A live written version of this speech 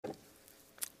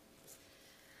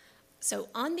So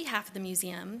on behalf of the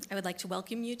museum, I would like to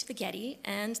welcome you to the Getty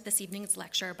and this evening's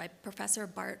lecture by Professor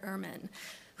Bart Ehrman,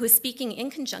 who is speaking in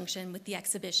conjunction with the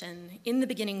exhibition, In the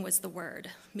Beginning Was the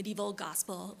Word, Medieval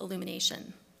Gospel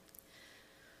Illumination.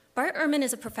 Bart Ehrman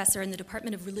is a professor in the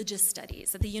Department of Religious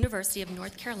Studies at the University of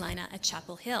North Carolina at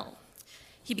Chapel Hill.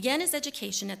 He began his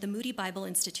education at the Moody Bible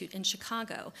Institute in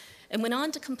Chicago and went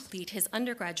on to complete his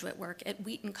undergraduate work at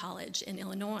Wheaton College in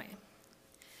Illinois.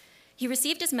 He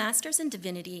received his master's in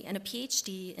divinity and a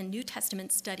PhD in New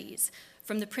Testament studies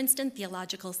from the Princeton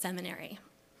Theological Seminary.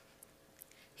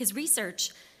 His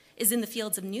research is in the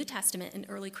fields of New Testament and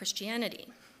early Christianity.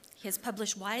 He has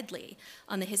published widely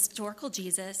on the historical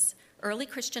Jesus, early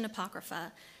Christian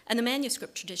Apocrypha, and the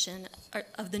manuscript tradition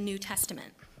of the New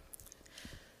Testament.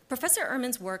 Professor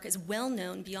Ehrman's work is well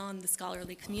known beyond the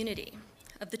scholarly community.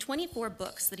 Of the 24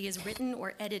 books that he has written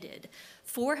or edited,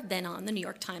 4 have been on the New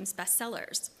York Times bestseller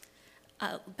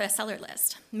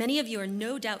list. Many of you are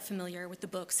no doubt familiar with the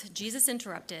books Jesus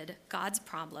Interrupted, God's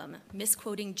Problem,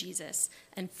 Misquoting Jesus,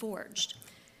 and Forged.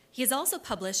 He has also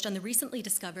published on the recently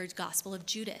discovered Gospel of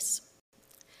Judas.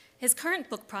 His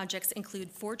current book projects include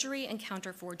Forgery and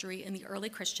Counterforgery in the Early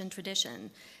Christian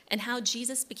Tradition and How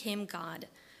Jesus Became God,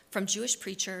 From Jewish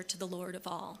Preacher to the Lord of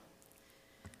All.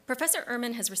 Professor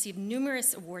Ehrman has received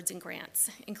numerous awards and grants,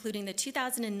 including the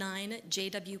 2009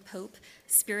 J.W. Pope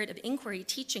Spirit of Inquiry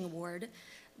Teaching Award,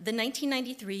 the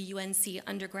 1993 UNC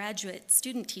Undergraduate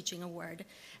Student Teaching Award,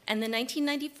 and the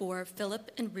 1994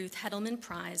 Philip and Ruth Hedelman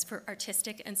Prize for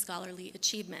Artistic and Scholarly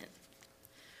Achievement.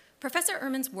 Professor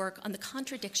Ehrman's work on the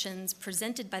contradictions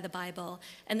presented by the Bible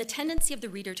and the tendency of the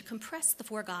reader to compress the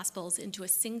 4 Gospels into a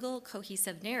single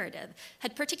cohesive narrative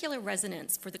had particular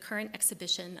resonance for the current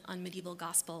exhibition on medieval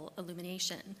gospel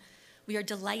illumination. We are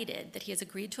delighted that he has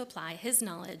agreed to apply his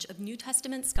knowledge of New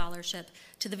Testament scholarship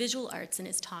to the visual arts in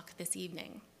his talk this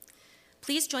evening.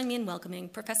 Please join me in welcoming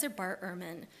Professor Bart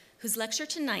Ehrman, whose lecture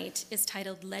tonight is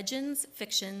titled Legends,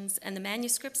 Fictions, and the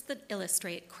Manuscripts That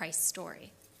Illustrate Christ's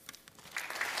Story.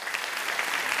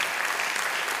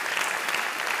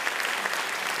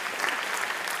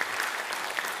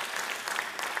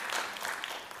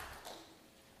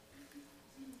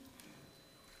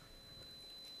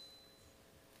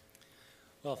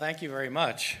 Well, thank you very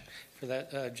much for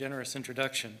that generous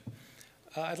introduction.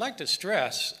 I'd like to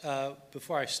stress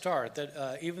before I start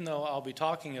that even though I'll be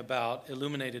talking about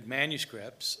illuminated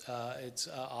manuscripts, it's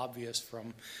obvious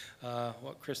from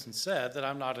what Kristen said that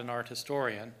I'm not an art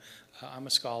historian. I'm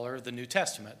a scholar of the New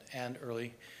Testament and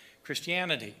early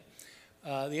Christianity.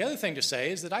 The other thing to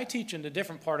say is that I teach in a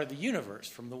different part of the universe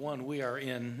from the one we are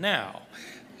in now.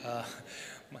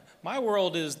 My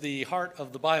world is the heart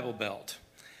of the Bible Belt.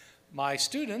 My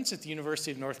students at the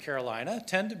University of North Carolina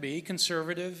tend to be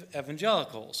conservative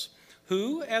evangelicals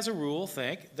who, as a rule,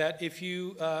 think that if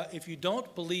you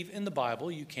don't believe in the Bible,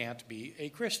 you can't be a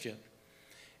Christian.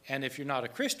 And if you're not a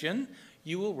Christian,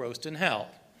 you will roast in hell,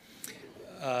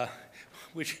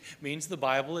 which means the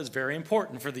Bible is very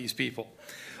important for these people.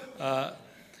 The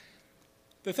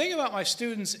thing about my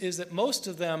students is that most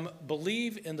of them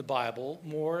believe in the Bible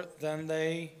more than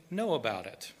they know about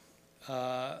it.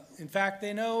 In fact,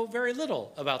 they know very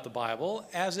little about the Bible,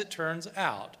 as it turns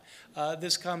out.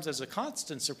 This comes as a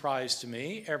constant surprise to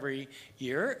me every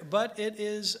year, but it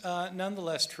is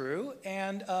nonetheless true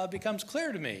and becomes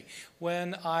clear to me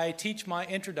when I teach my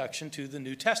introduction to the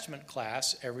New Testament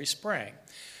class every spring.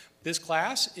 This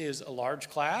class is a large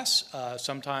class.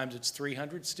 Sometimes it's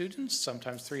 300 students,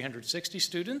 sometimes 360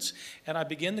 students, and I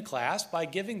begin the class by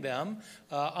giving them,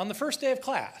 on the first day of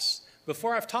class,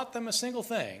 before I've taught them a single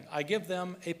thing, I give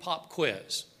them a pop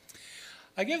quiz.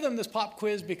 I give them this pop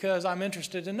quiz because I'm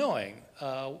interested in knowing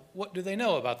what do they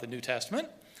know about the New Testament,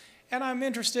 and I'm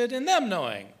interested in them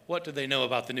knowing what do they know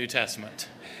about the New Testament.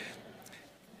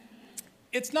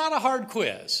 It's not a hard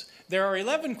quiz. There are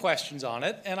 11 questions on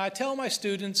it, and I tell my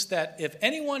students that if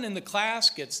anyone in the class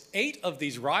gets 8 of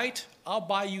these right, I'll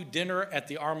buy you dinner at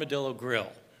the Armadillo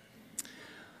Grill.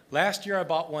 Last year I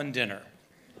bought one dinner.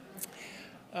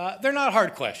 They're not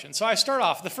hard questions. So I start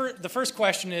off. The first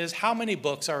question is, how many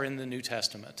books are in the New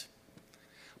Testament?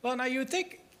 Well, now you would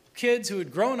think kids who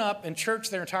had grown up in church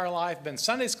their entire life, been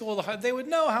Sunday school, they would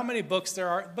know how many books there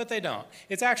are, but they don't.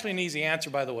 It's actually an easy answer,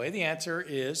 by the way. The answer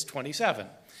is 27.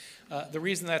 The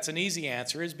reason that's an easy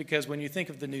answer is because when you think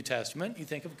of the New Testament, you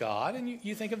think of God, and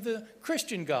you think of the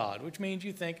Christian God, which means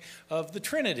you think of the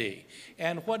Trinity.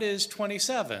 And what is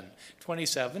 27?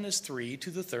 27 is 3 to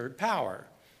the third power.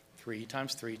 3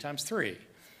 times 3 times 3.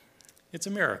 It's a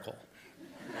miracle.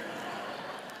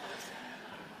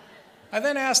 I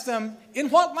then asked them, in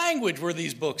what language were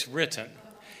these books written?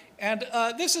 And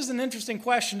this is an interesting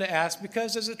question to ask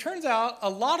because, as it turns out, a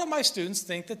lot of my students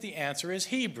think that the answer is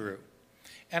Hebrew.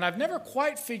 And I've never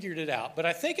quite figured it out, but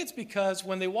I think it's because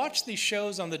when they watch these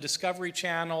shows on the Discovery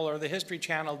Channel or the History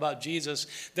Channel about Jesus,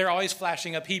 they're always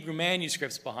flashing up Hebrew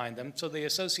manuscripts behind them, so they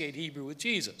associate Hebrew with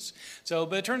Jesus.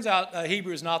 But it turns out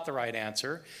Hebrew is not the right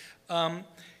answer.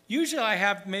 Usually I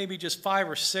have maybe just 5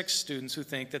 or 6 students who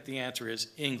think that the answer is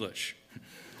English.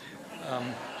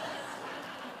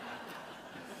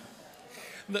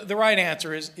 The right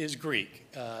answer is Greek,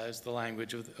 is the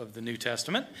language of the New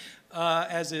Testament,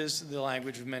 as is the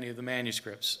language of many of the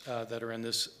manuscripts that are in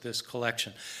this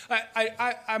collection.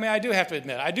 I mean, I do have to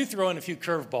admit, I do throw in a few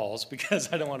curveballs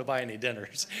because I don't want to buy any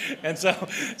dinners. And so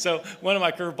one of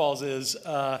my curveballs is,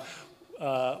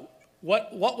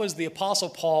 what was the Apostle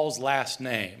Paul's last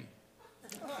name?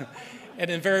 And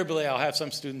invariably, I'll have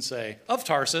some students say, of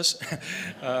Tarsus,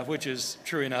 which is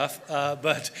true enough.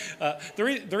 But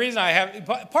the reason I have,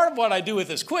 part of what I do with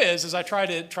this quiz is I try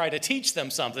to teach them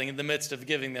something in the midst of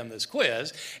giving them this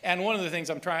quiz. And one of the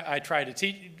things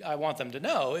I want them to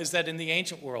know is that in the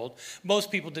ancient world,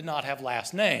 most people did not have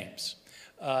last names.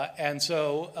 And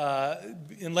so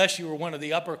unless you were one of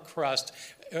the upper crust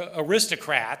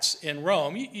aristocrats in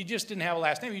Rome, you just didn't have a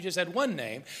last name. You just had one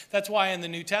name. That's why in the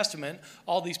New Testament,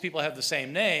 all these people have the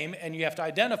same name, and you have to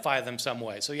identify them some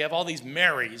way. So you have all these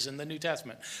Marys in the New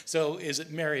Testament. So is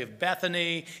it Mary of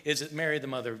Bethany? Is it Mary, the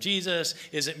mother of Jesus?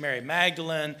 Is it Mary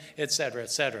Magdalene? Et cetera,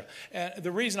 et cetera. And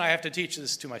the reason I have to teach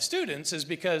this to my students is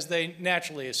because they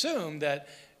naturally assume that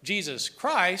Jesus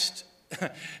Christ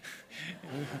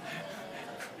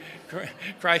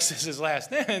Christ is his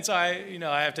last name, and so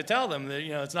I have to tell them that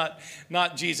it's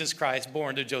not Jesus Christ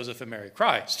born to Joseph and Mary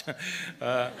Christ.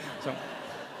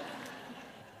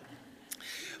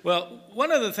 Well,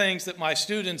 one of the things that my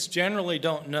students generally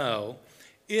don't know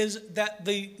is that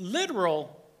the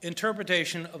literal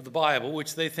interpretation of the Bible,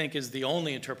 which they think is the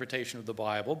only interpretation of the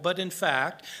Bible, but in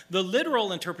fact, the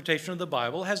literal interpretation of the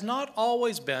Bible has not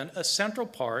always been a central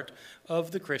part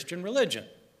of the Christian religion.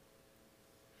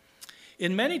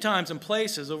 In many times and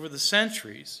places over the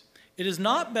centuries, it has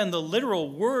not been the literal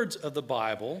words of the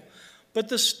Bible, but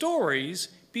the stories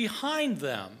behind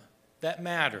them that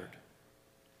mattered.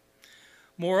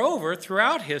 Moreover,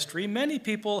 throughout history, many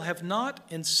people have not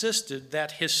insisted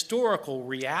that historical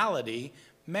reality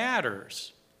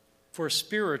matters for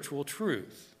spiritual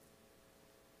truth.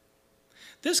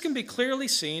 This can be clearly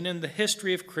seen in the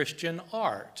history of Christian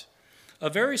art, a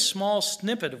very small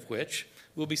snippet of which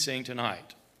we'll be seeing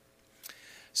tonight.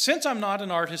 Since I'm not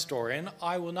an art historian,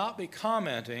 I will not be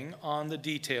commenting on the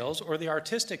details or the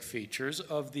artistic features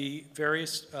of the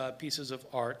various pieces of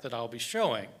art that I'll be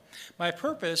showing. My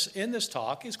purpose in this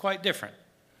talk is quite different.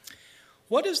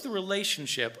 What is the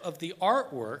relationship of the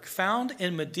artwork found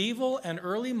in medieval and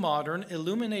early modern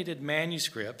illuminated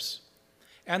manuscripts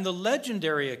and the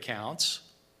legendary accounts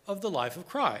of the life of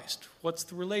Christ? What's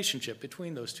the relationship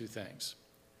between those two things?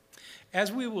 As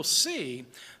we will see,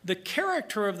 the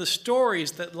character of the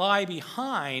stories that lie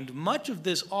behind much of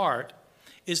this art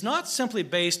is not simply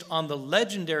based on the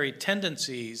legendary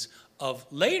tendencies of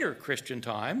later Christian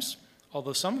times,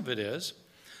 although some of it is.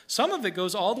 Some of it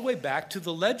goes all the way back to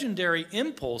the legendary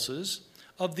impulses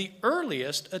of the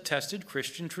earliest attested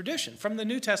Christian tradition, from the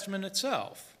New Testament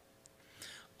itself.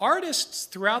 Artists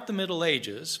throughout the Middle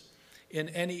Ages, in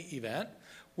any event,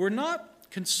 were not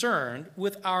concerned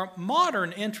with our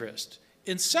modern interest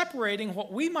in separating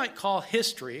what we might call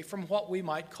history from what we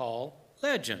might call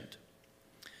legend.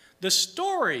 The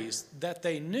stories that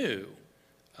they knew,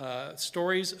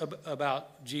 stories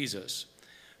about Jesus,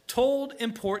 told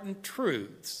important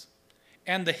truths,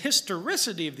 and the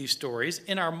historicity of these stories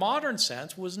in our modern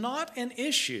sense was not an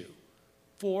issue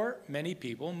for many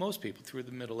people, most people through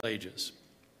the Middle Ages.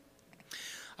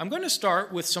 I'm going to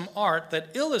start with some art that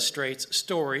illustrates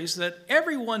stories that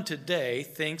everyone today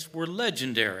thinks were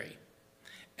legendary.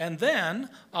 And then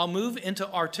I'll move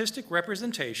into artistic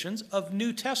representations of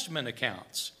New Testament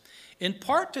accounts, in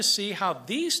part to see how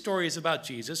these stories about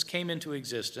Jesus came into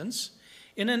existence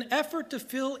in an effort to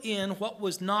fill in what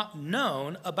was not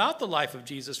known about the life of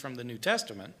Jesus from the New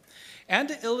Testament, and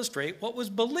to illustrate what was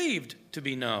believed to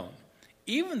be known,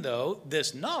 even though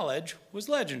this knowledge was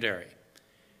legendary.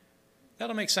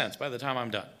 That'll make sense by the time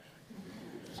I'm done.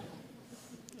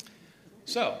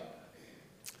 So,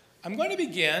 I'm going to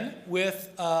begin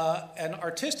with an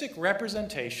artistic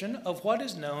representation of what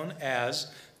is known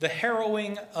as the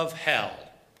harrowing of hell.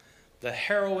 The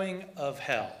harrowing of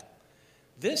hell.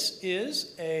 This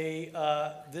is a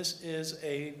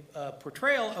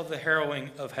portrayal of the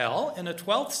harrowing of hell in a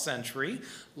 12th century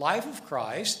Life of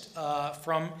Christ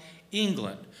from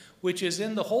England, which is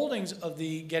in the holdings of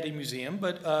the Getty Museum,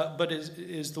 but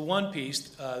is the one piece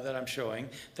that I'm showing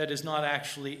that is not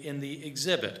actually in the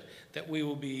exhibit that we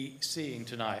will be seeing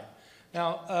tonight.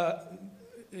 Now,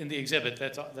 in the exhibit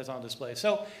that's on display.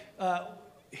 So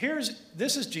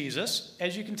this is Jesus.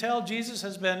 As you can tell, Jesus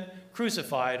has been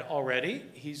crucified already.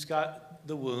 He's got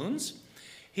the wounds.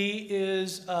 He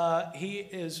is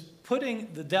putting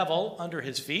the devil under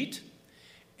his feet.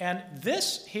 And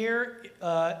this here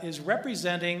is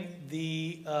representing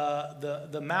the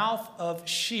mouth of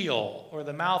Sheol, or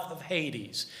the mouth of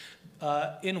Hades,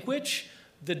 in which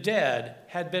the dead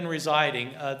had been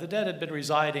residing. The dead had been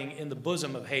residing in the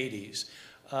bosom of Hades.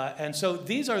 And so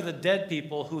these are the dead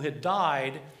people who had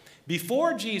died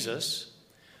before Jesus,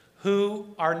 who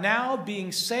are now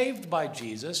being saved by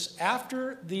Jesus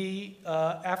after the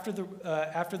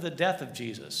death of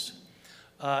Jesus.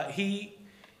 He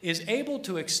is able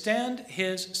to extend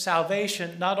his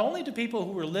salvation not only to people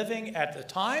who were living at the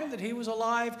time that he was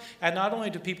alive, and not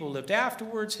only to people who lived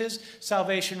afterwards. His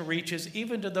salvation reaches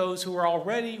even to those who are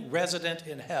already resident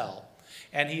in hell,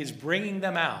 and he is bringing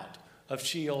them out of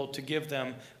Sheol to give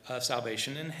them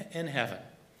salvation in heaven.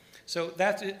 So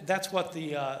that's what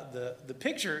the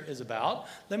picture is about.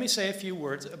 Let me say a few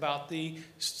words about the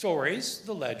stories,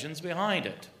 the legends behind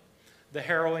it. The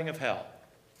harrowing of hell.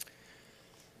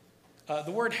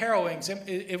 The word harrowing,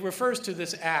 it refers to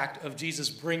this act of Jesus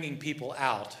bringing people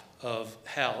out of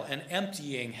hell and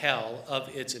emptying hell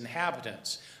of its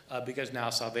inhabitants, because now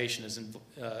salvation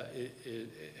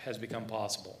has become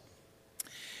possible.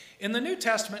 In the New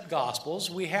Testament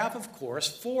Gospels, we have, of course,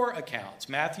 4 accounts,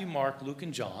 Matthew, Mark, Luke,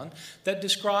 and John, that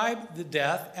describe the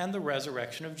death and the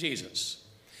resurrection of Jesus.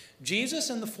 Jesus,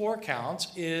 in the 4 accounts,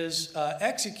 is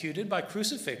executed by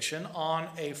crucifixion on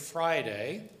a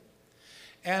Friday,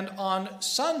 and on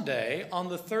Sunday, on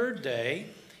the 3rd day,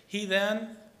 he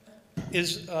then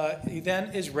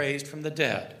is raised from the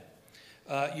dead.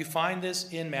 You find this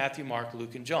in Matthew, Mark,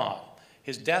 Luke, and John.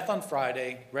 His death on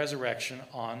Friday, resurrection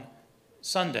on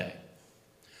Sunday.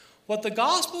 What the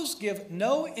Gospels give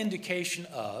no indication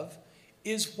of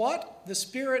is what the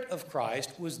Spirit of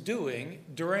Christ was doing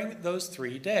during those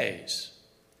 3 days.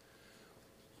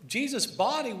 Jesus'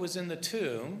 body was in the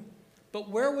tomb, but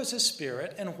where was his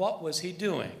spirit and what was he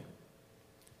doing?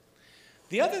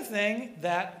 The other thing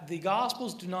that the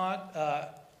Gospels do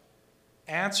not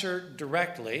answer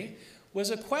directly was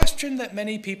a question that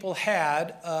many people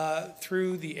had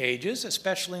through the ages,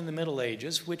 especially in the Middle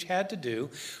Ages, which had to do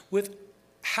with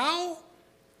how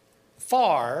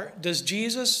far does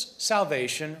Jesus'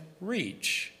 salvation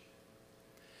reach?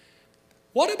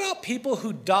 What about people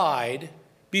who died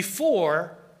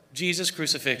before Jesus'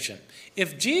 crucifixion?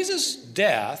 If Jesus'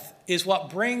 death is what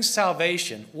brings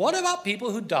salvation, what about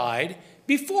people who died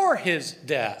before his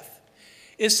death?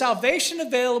 Is salvation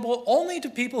available only to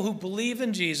people who believe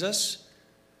in Jesus,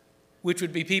 which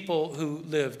would be people who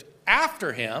lived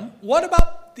after him? What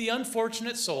about the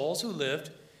unfortunate souls who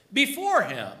lived before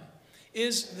him?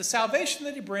 Is the salvation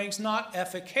that he brings not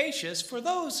efficacious for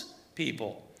those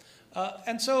people?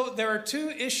 And so there are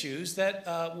 2 issues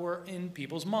that were in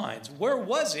people's minds. Where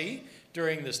was he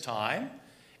during this time?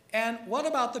 And what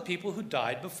about the people who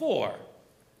died before?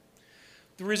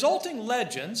 The resulting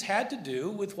legends had to do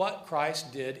with what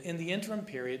Christ did in the interim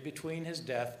period between his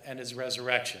death and his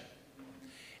resurrection.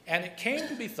 And it came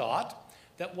to be thought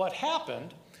that what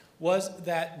happened was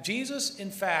that Jesus,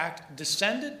 in fact,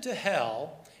 descended to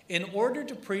hell in order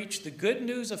to preach the good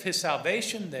news of his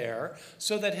salvation there,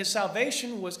 so that his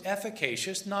salvation was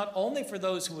efficacious not only for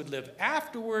those who would live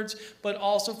afterwards, but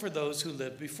also for those who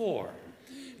lived before.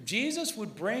 Jesus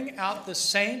would bring out the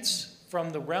saints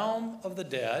from the realm of the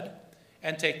dead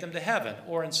and take them to heaven.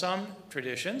 Or in some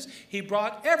traditions, he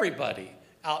brought everybody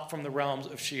out from the realms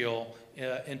of Sheol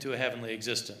into a heavenly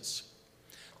existence.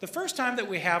 The first time that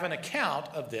we have an account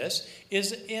of this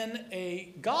is in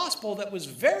a gospel that was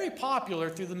very popular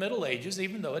through the Middle Ages,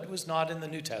 even though it was not in the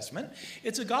New Testament.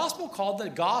 It's a gospel called the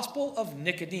Gospel of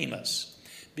Nicodemus,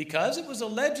 because it was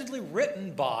allegedly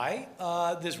written by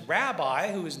this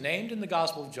rabbi who is named in the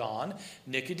Gospel of John,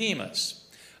 Nicodemus.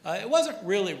 It wasn't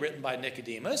really written by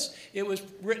Nicodemus. It was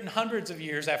written hundreds of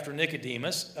years after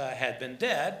Nicodemus had been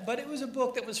dead, but it was a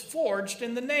book that was forged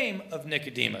in the name of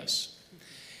Nicodemus.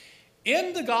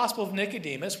 In the Gospel of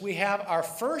Nicodemus, we have our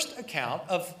first account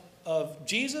of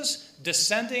Jesus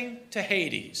descending to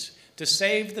Hades to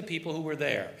save the people who were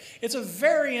there. It's a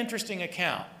very interesting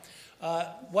account.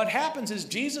 What happens is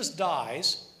Jesus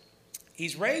dies.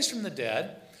 He's raised from the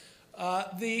dead.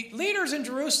 The leaders in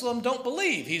Jerusalem don't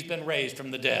believe he's been raised from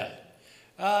the dead.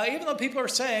 even though people are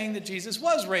saying that Jesus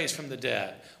was raised from the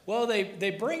dead. Well,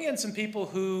 they bring in some people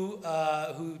who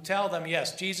tell them,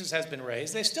 yes, Jesus has been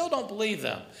raised. They still don't believe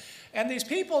them. And these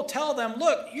people tell them,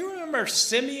 look, you remember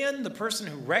Simeon, the person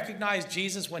who recognized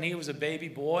Jesus when he was a baby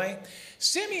boy?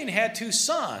 Simeon had 2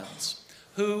 sons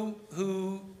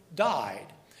who died.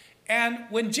 And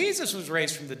when Jesus was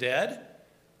raised from the dead,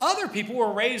 other people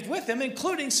were raised with him,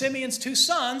 including Simeon's 2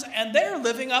 sons, and they're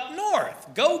living up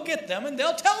north. Go get them, and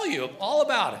they'll tell you all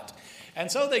about it. And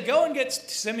so they go and get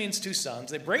Simeon's 2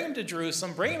 sons. They bring him to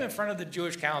Jerusalem, bring him in front of the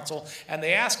Jewish council, and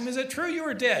they ask him, is it true you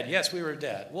were dead? Yes, we were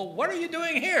dead. Well, what are you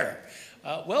doing here?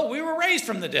 Well, we were raised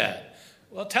from the dead.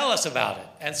 Well, tell us about it.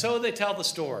 And so they tell the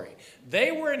story.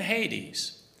 They were in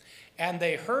Hades, and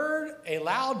they heard a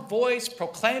loud voice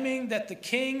proclaiming that the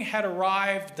king had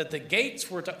arrived, that the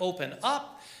gates were to open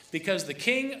up, because the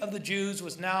king of the Jews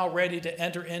was now ready to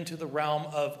enter into the realm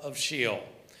of Sheol.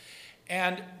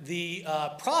 And the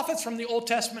prophets from the Old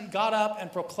Testament got up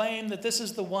and proclaimed that this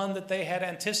is the one that they had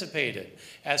anticipated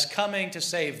as coming to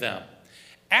save them.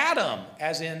 Adam,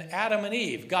 as in Adam and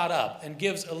Eve, got up and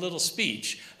gives a little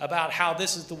speech about how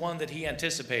this is the one that he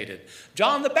anticipated.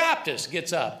 John the Baptist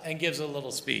gets up and gives a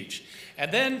little speech.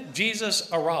 And then Jesus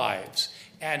arrives,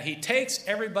 and he takes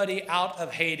everybody out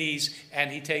of Hades,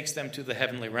 and he takes them to the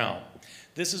heavenly realm.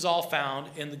 This is all found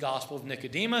in the Gospel of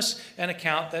Nicodemus, an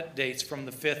account that dates from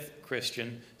the 5th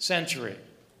Christian century.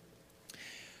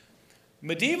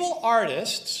 Medieval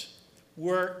artists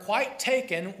were quite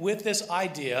taken with this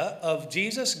idea of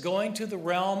Jesus going to the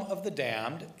realm of the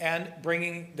damned and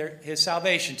bringing his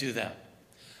salvation to them.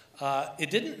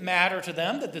 It didn't matter to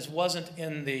them that this wasn't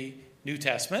in the New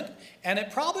Testament, and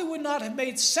it probably would not have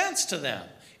made sense to them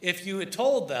if you had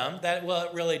told them that, well,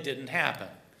 it really didn't happen.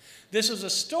 This was a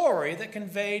story that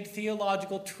conveyed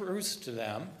theological truths to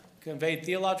them, and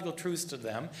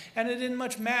it didn't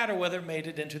much matter whether it made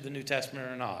it into the New Testament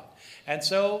or not. And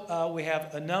so we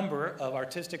have a number of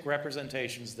artistic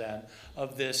representations then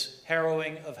of this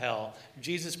harrowing of hell,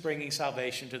 Jesus bringing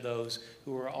salvation to those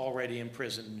who were already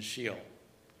imprisoned in Sheol.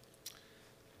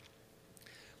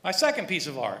 My second piece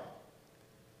of art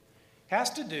has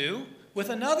to do with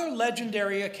another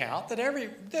legendary account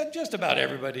that just about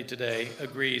everybody today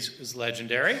agrees is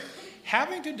legendary,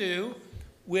 having to do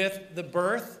with the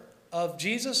birth of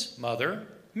Jesus' mother,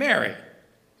 Mary.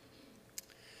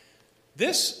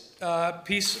 This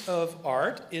piece of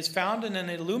art is found in an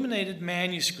illuminated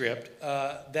manuscript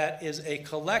that is a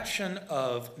collection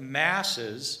of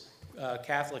masses,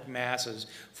 Catholic masses,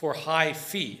 for high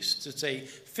feasts. It's a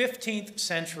 15th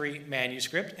century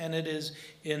manuscript, and it is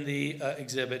in the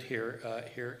exhibit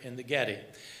here in the Getty.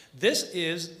 This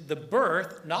is the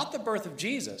birth, not the birth of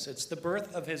Jesus, it's the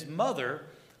birth of his mother,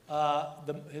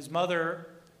 his mother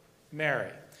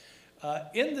Mary.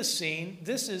 In the scene,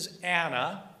 this is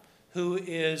Anna, who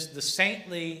is the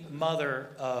saintly mother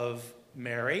of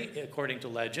Mary, according to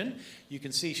legend. You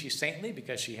can see she's saintly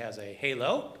because she has a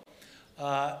halo.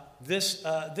 This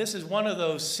is one of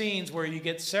those scenes where you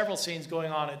get several scenes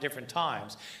going on at different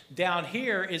times. Down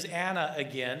here is Anna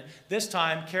again, this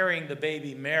time carrying the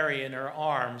baby Mary in her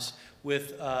arms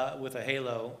with a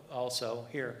halo also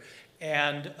here.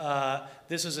 And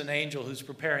this is an angel who's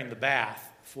preparing the bath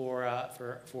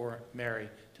for Mary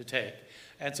to take.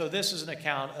 And so this is an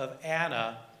account of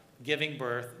Anna giving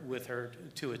birth with her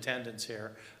 2 attendants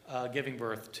here, giving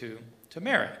birth to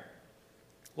Mary.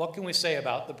 What can we say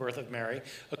about the birth of Mary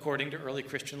according to early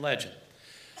Christian legend?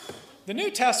 The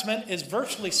New Testament is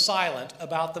virtually silent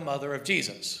about the mother of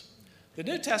Jesus. The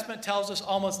New Testament tells us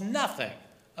almost nothing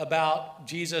about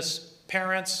Jesus'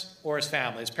 parents or his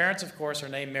family. His parents, of course, are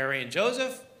named Mary and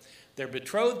Joseph. They're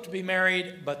betrothed to be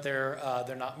married, but they're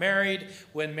not married.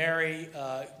 When Mary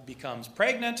becomes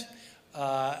pregnant,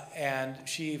 and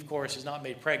she, of course, is not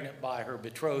made pregnant by her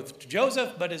betrothed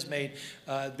Joseph, but is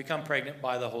become pregnant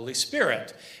by the Holy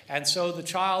Spirit. And so the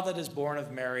child that is born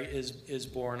of Mary is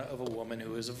born of a woman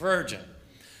who is a virgin.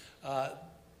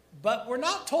 But we're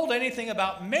not told anything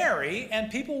about Mary,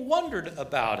 and people wondered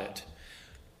about it.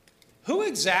 Who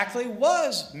exactly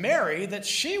was Mary that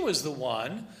she was the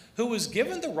one who was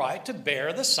given the right to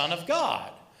bear the Son of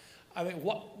God? I mean,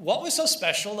 what was so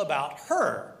special about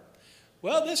her?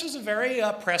 Well, this was a very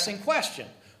pressing question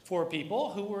for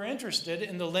people who were interested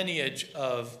in the lineage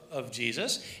of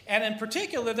Jesus. And in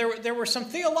particular, there were some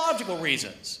theological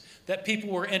reasons that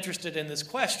people were interested in this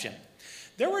question.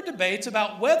 There were debates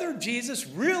about whether Jesus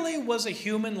really was a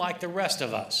human like the rest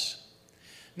of us.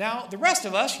 Now, the rest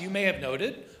of us, you may have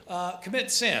noted,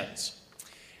 commit sins.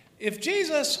 If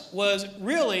Jesus was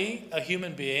really a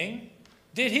human being,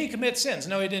 Did he commit sins?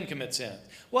 No, he didn't commit sins.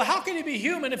 Well, how could he be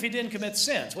human if he didn't commit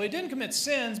sins? Well, he didn't commit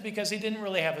sins because he didn't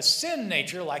really have a sin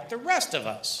nature like the rest of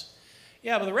us.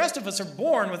 Yeah, but the rest of us are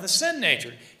born with a sin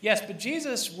nature. Yes, but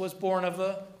Jesus was born of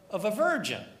a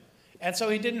virgin. And so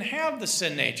he didn't have the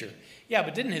sin nature. Yeah,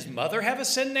 but didn't his mother have a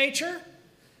sin nature?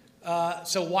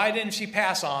 So why didn't she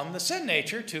pass on the sin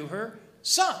nature to her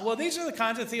son? Well, these are the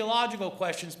kinds of theological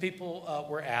questions people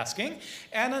were asking.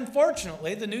 And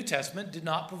unfortunately, the New Testament did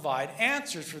not provide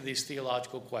answers for these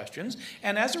theological questions.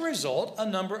 And as a result, a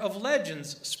number of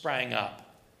legends sprang up.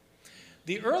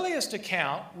 The earliest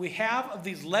account we have of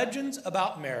these legends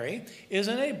about Mary is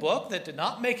in a book that did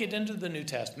not make it into the New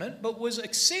Testament, but was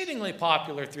exceedingly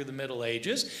popular through the Middle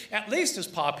Ages, at least as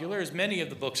popular as many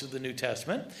of the books of the New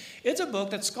Testament. It's a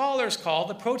book that scholars call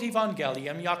the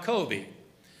Protevangelium Jacobi.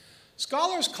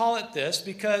 Scholars call it this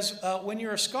because when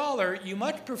you're a scholar, you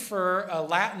much prefer a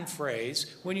Latin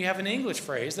phrase when you have an English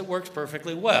phrase that works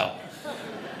perfectly well.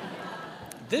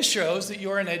 This shows that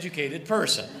you're an educated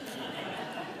person.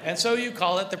 And so you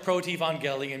call it the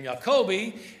Protevangelium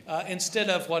Jacobi instead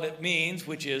of what it means,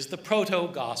 which is the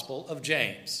Proto-Gospel of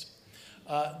James.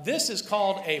 This is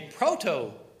called a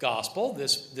proto-gospel,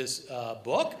 this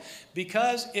book,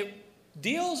 because it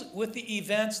deals with the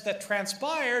events that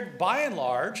transpired, by and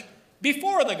large,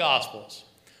 before the Gospels.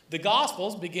 The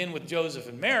Gospels begin with Joseph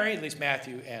and Mary, at least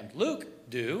Matthew and Luke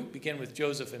do, begin with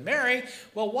Joseph and Mary.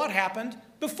 Well, what happened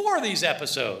before these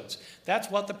episodes? That's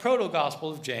what the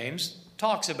Proto-Gospel of James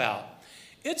talks about.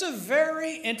 It's a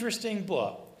very interesting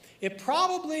book. It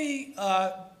probably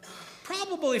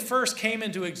first came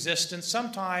into existence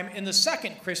sometime in the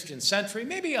second Christian century,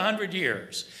 maybe 100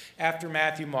 years after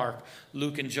Matthew, Mark,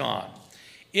 Luke, and John.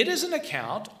 It is an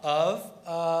account of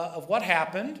what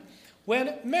happened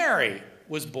when Mary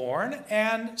was born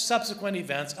and subsequent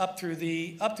events up through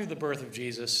the birth of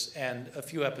Jesus and a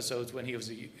few episodes when he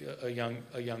was a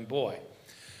young boy.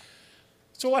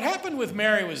 So what happened with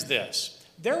Mary was this.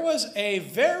 There was a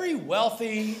very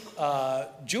wealthy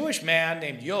Jewish man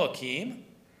named Joachim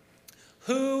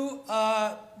who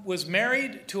was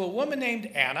married to a woman named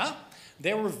Anna.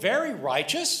 They were very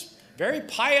righteous, very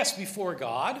pious before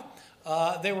God.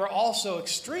 They were also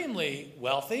extremely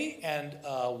wealthy and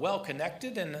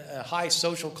well-connected and a high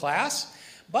social class.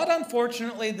 But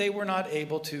unfortunately, they were not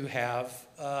able to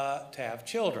have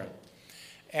children.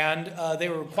 And they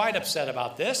were quite upset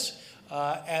about this.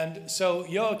 And so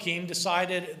Joachim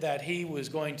decided that he was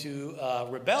going to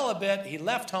rebel a bit. He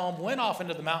left home, went off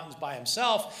into the mountains by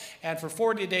himself, and for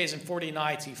 40 days and 40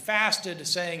 nights he fasted,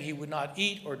 saying he would not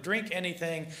eat or drink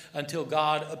anything until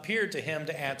God appeared to him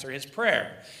to answer his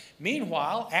prayer.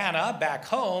 Meanwhile, Anna, back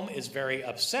home, is very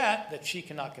upset that she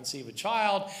cannot conceive a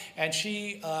child, and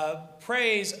she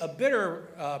prays a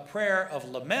bitter prayer of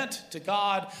lament to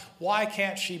God. Why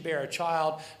can't she bear a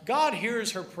child? God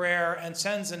hears her prayer and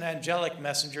sends an angelic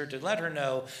messenger to let her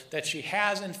know that she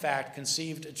has, in fact,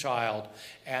 conceived a child,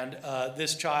 and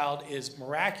this child is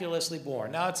miraculously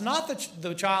born. Now, it's not that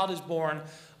the child is born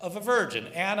of a virgin.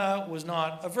 Anna was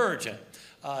not a virgin.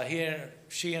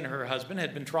 She and her husband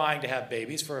had been trying to have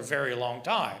babies for a very long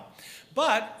time.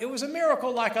 But it was a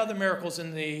miracle like other miracles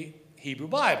in the Hebrew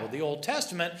Bible, the Old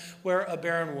Testament, where a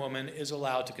barren woman is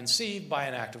allowed to conceive by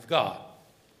an act of God.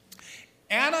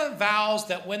 Anna vows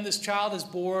that when this child is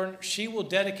born, she will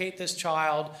dedicate this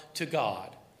child to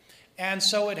God. And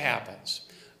so it happens.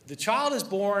 The child is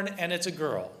born, and it's a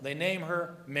girl. They name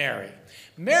her Mary.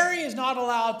 Mary is not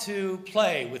allowed to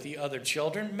play with the other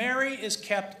children. Mary is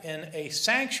kept in a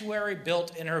sanctuary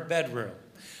built in her bedroom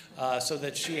so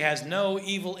that she has no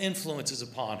evil influences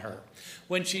upon her.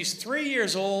 When she's 3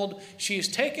 years old, she is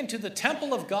taken to the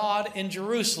temple of God in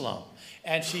Jerusalem.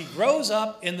 And she grows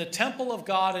up in the temple of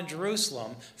God in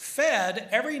Jerusalem, fed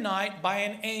every night by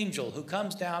an angel who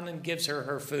comes down and gives her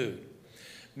her food.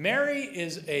 Mary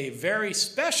is a very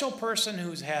special person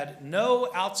who's had no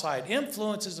outside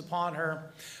influences upon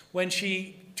her. When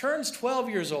she turns 12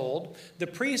 years old, the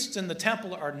priests in the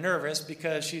temple are nervous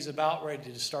because she's about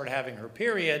ready to start having her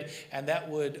period, and that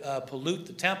would pollute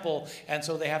the temple, and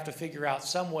so they have to figure out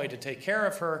some way to take care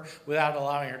of her without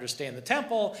allowing her to stay in the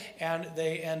temple, and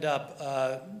they end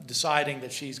up deciding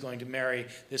that she's going to marry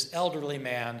this elderly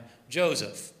man,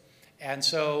 Joseph. And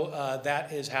so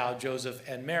that is how Joseph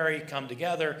and Mary come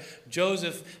together.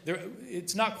 Joseph,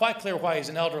 it's not quite clear why he's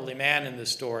an elderly man in this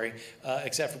story,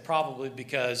 except for probably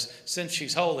because since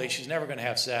she's holy, she's never going to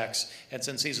have sex. And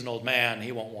since he's an old man,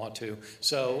 he won't want to.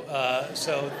 So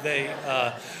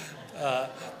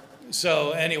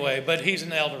So anyway, but he's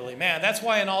an elderly man. That's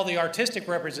why in all the artistic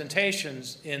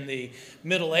representations in the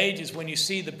Middle Ages, when you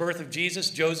see the birth of Jesus,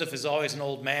 Joseph is always an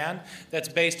old man. That's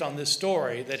based on this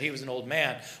story that he was an old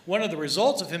man. One of the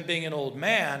results of him being an old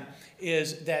man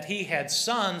is that he had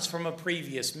sons from a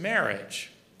previous marriage.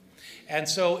 And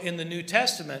so in the New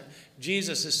Testament,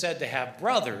 Jesus is said to have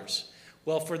brothers.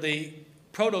 Well, for the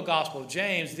Proto-Gospel of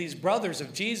James, these brothers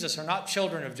of Jesus are not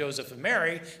children of Joseph and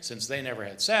Mary, since they never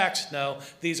had sex. No,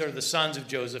 these are the sons of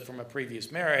Joseph from a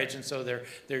previous marriage, and so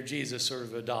they're Jesus' sort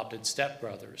of adopted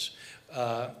stepbrothers.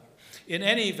 In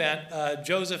any event,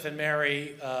 Joseph and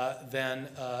Mary then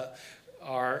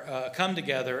come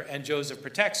together, and Joseph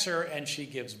protects her, and she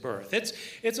gives birth.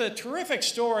 It's a terrific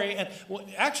story, and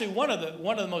actually one of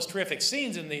the most terrific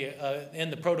scenes in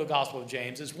the Proto-Gospel of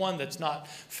James is one that's not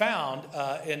found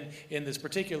in this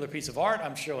particular piece of art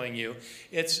I'm showing you.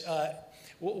 It's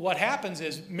what happens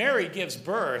is Mary gives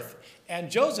birth, and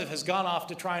Joseph has gone off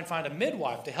to try and find a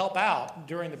midwife to help out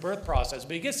during the birth process,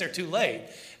 but he gets there too late.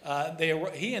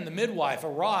 He and the midwife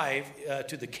arrive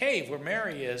to the cave where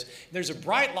Mary is. There's a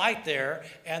bright light there,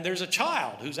 and there's a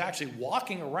child who's actually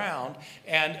walking around,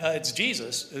 and it's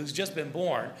Jesus who's just been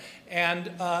born.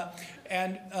 And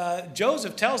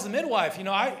Joseph tells the midwife,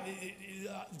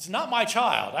 it's not my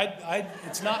child.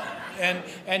 It's not,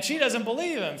 and she doesn't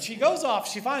believe him. She goes off.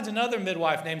 She finds another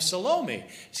midwife named Salome.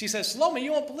 She says, Salome,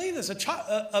 you won't believe this.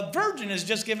 A virgin has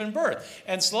just given birth.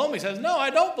 And Salome says, no, I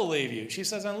don't believe you. She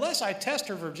says, unless I test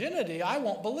her virginity, I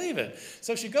won't believe it.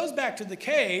 So she goes back to the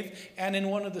cave, and in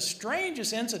one of the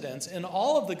strangest incidents in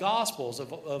all of the Gospels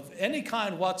of any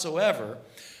kind whatsoever,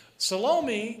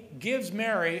 Salome gives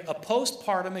Mary a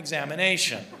postpartum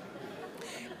examination.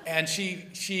 And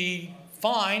she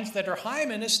finds that her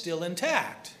hymen is still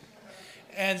intact.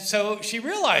 And so she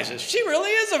realizes she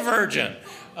really is a virgin.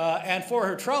 And for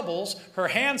her troubles, her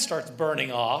hand starts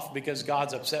burning off because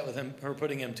God's upset with her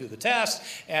putting him to the test.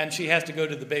 And she has to go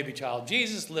to the baby child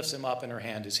Jesus, lifts him up, and her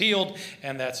hand is healed.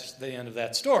 And that's the end of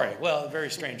that story. Well, very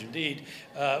strange indeed.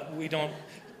 We don't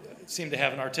seem to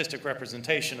have an artistic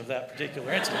representation of that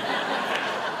particular incident.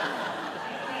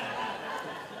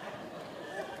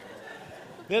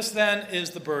 This then is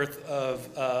the birth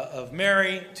of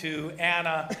Mary to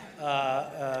Anna,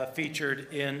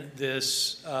 featured in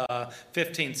this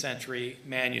 15th century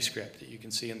manuscript that you can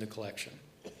see in the collection.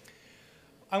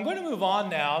 I'm going to move on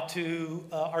now to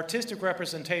artistic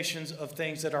representations of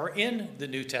things that are in the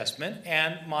New Testament,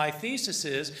 and my thesis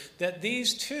is that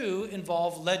these too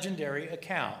involve legendary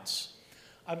accounts.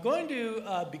 I'm going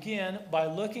to begin by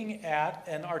looking at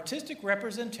an artistic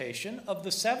representation of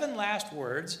the 7 last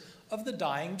words of the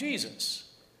dying Jesus.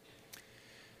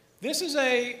 This is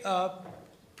a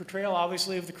portrayal,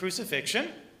 obviously, of the crucifixion,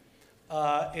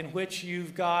 in which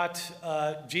you've got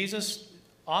Jesus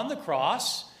on the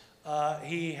cross.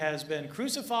 He has been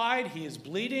crucified. He is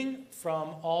bleeding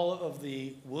from all of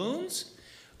the wounds,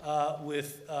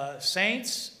 with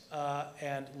saints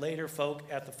and later folk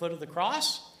at the foot of the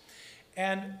cross.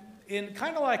 And in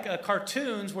kind of like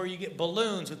cartoons where you get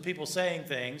balloons with people saying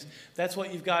things, that's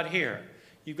what you've got here.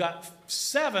 You've got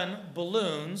 7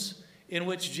 balloons in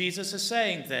which Jesus is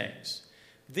saying things.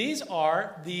 These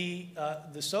are the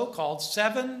so-called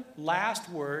 7 last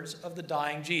words of the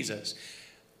dying Jesus.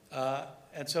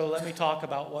 And so let me talk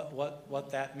about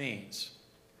what that means.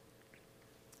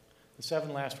 The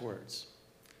 7 last words.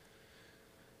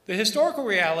 The historical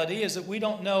reality is that we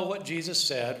don't know what Jesus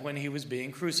said when he was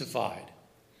being crucified.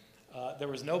 There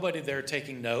was nobody there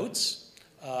taking notes.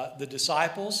 The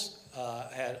disciples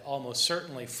had almost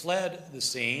certainly fled the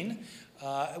scene.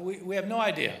 We have no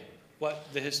idea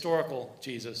what the historical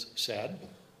Jesus said.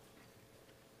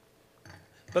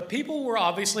 But people were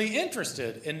obviously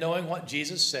interested in knowing what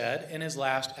Jesus said in his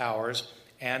last hours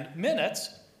and minutes.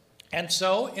 And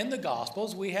so in the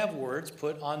Gospels, we have words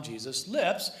put on Jesus'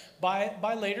 lips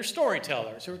by later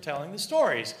storytellers who are telling the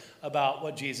stories about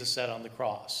what Jesus said on the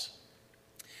cross.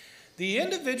 The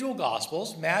individual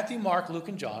Gospels, Matthew, Mark, Luke,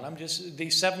 and John,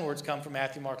 these 7 words come from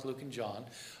Matthew, Mark, Luke, and John.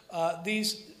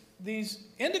 These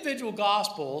individual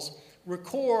Gospels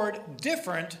record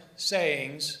different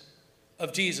sayings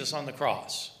of Jesus on the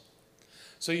cross.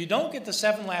 So you don't get the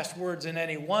 7 last words in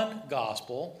any one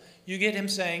Gospel. You get him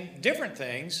saying different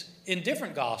things in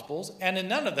different Gospels, and in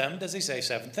none of them does he say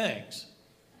 7 things.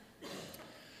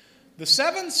 The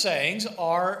 7 sayings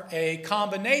are a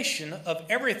combination of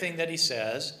everything that he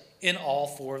says in all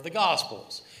 4 of the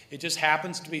Gospels. It just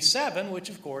happens to be 7, which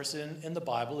of course in the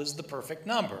Bible is the perfect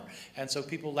number. And so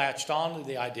people latched on to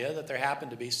the idea that there happened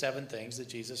to be 7 things that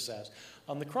Jesus says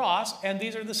on the cross, and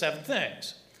these are the 7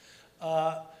 things.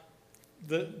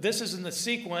 This is in the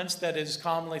sequence that is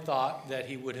commonly thought that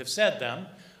he would have said them.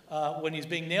 When he's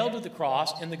being nailed to the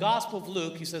cross, in the Gospel of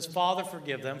Luke, he says, "Father,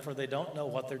 forgive them, for they don't know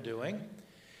what they're doing."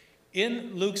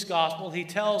 In Luke's Gospel, he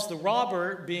tells the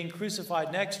robber being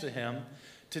crucified next to him,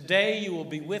 "Today you will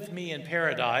be with me in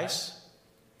paradise."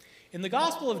 In the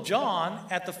Gospel of John,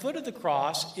 at the foot of the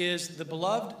cross is the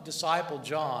beloved disciple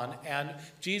John and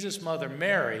Jesus' mother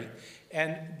Mary.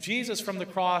 And Jesus from the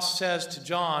cross says to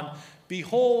John,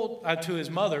 "Behold," to his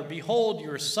mother, "Behold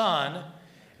your son."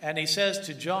 And he says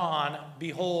to John,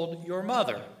 "Behold your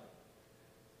mother."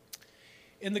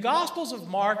 In the Gospels of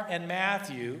Mark and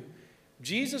Matthew,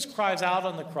 Jesus cries out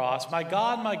on the cross, my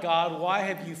God, why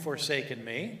have you forsaken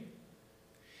me?"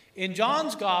 In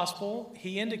John's Gospel,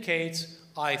 he indicates,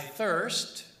 "I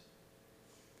thirst."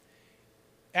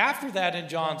 After that, in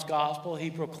John's Gospel,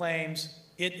 he proclaims,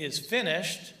 "It is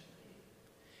finished."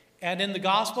 And in the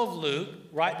Gospel of Luke,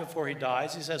 right before he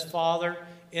dies, he says, "Father,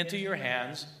 into your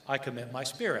hands I commit my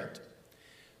spirit."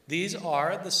 These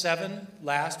are the 7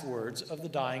 last words of the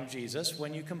dying Jesus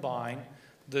when you combine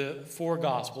the 4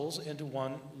 Gospels into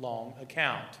one long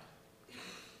account.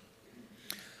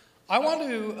 I want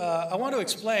to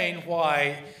explain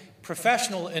why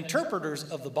professional interpreters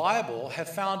of the Bible have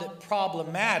found it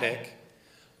problematic,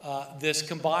 this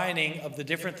combining of the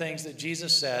different things that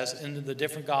Jesus says into the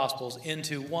different Gospels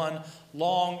into one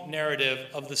long narrative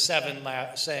of the 7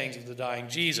 sayings of the dying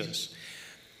Jesus.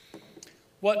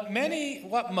 What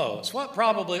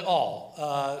probably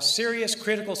all serious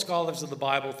critical scholars of the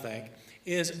Bible think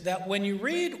is that when you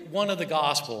read one of the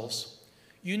Gospels,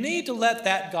 you need to let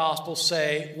that Gospel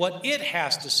say what it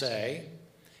has to say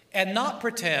and not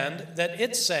pretend that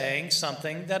it's saying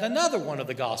something that another one of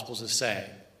the Gospels is saying.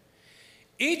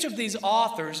 Each of these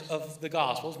authors of the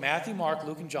Gospels, Matthew, Mark,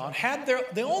 Luke, and John, had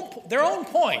their own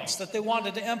points that they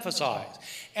wanted to emphasize.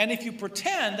 And if you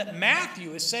pretend that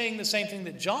Matthew is saying the same thing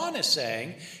that John is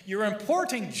saying, you're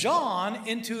importing John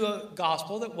into a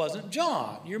gospel that wasn't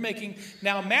John. You're making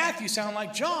now Matthew sound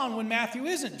like John when Matthew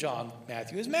isn't John.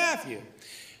 Matthew is Matthew.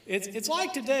 It's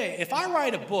like today, if I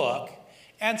write a book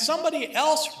and somebody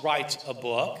else writes a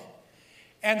book,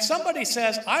 and somebody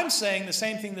says, I'm saying the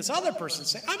same thing this other person's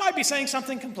saying, I might be saying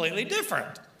something completely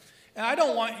different. And I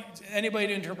don't want anybody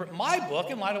to interpret my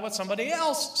book in light of what somebody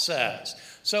else says.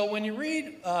 So when you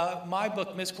read my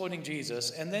book, Misquoting Jesus,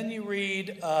 and then you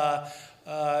read, Rush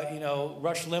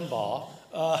Limbaugh,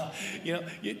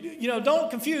 don't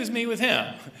confuse me with him.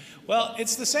 Well,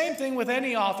 it's the same thing with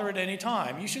any author at any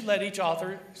time. You should let each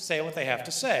author say what they have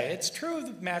to say. It's true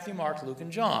of Matthew, Mark, Luke,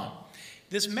 and John.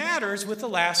 This matters with the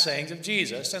last sayings of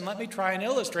Jesus, and let me try and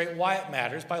illustrate why it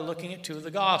matters by looking at 2 of the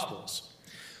Gospels.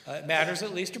 It matters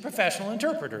at least to professional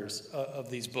interpreters of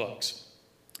these books.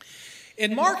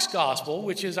 In Mark's Gospel,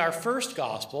 which is our first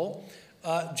Gospel,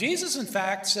 Jesus, in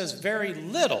fact, says very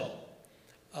little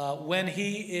when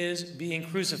he is being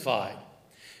crucified.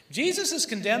 Jesus is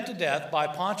condemned to death by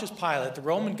Pontius Pilate, the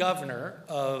Roman governor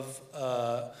of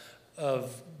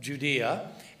Judea,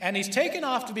 and he's taken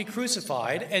off to be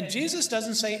crucified, and Jesus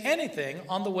doesn't say anything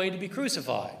on the way to be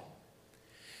crucified.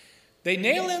 They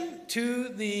nail him to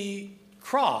the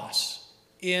cross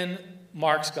in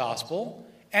Mark's Gospel,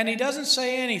 and he doesn't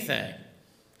say anything.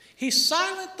 He's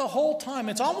silent the whole time.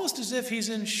 It's almost as if he's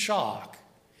in shock.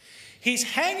 He's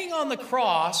hanging on the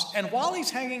cross, and while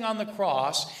he's hanging on the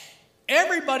cross,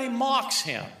 everybody mocks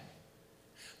him.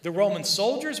 The Roman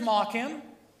soldiers mock him.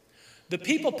 The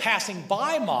people passing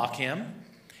by mock him.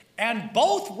 And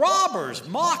both robbers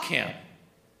mock him.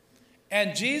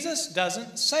 And Jesus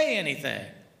doesn't say anything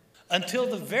until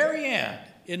the very end.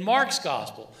 In Mark's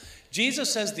Gospel,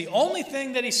 Jesus says the only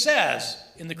thing that he says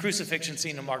in the crucifixion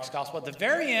scene in Mark's Gospel, at the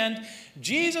very end,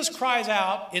 Jesus cries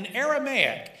out in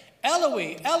Aramaic,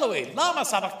 Eloi, Eloi, lama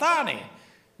sabachthani.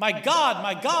 My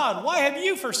God, why have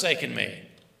you forsaken me?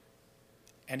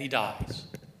 And he dies.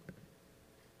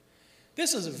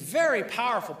 This is a very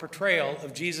powerful portrayal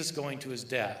of Jesus going to his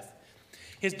death.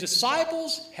 His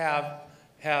disciples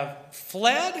have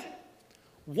fled.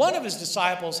 One of his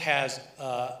disciples has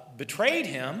betrayed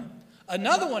him.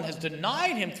 Another one has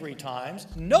denied him 3 times.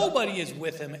 Nobody is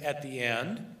with him at the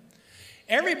end.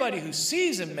 Everybody who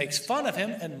sees him makes fun of him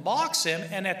and mocks him.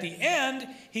 And at the end,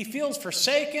 he feels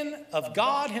forsaken of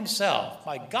God himself.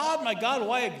 My God,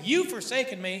 why have you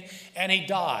forsaken me? And he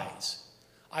dies.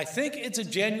 I think it's a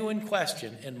genuine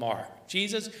question in Mark.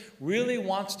 Jesus really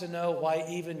wants to know why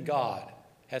even God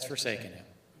has forsaken him.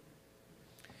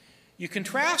 You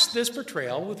contrast this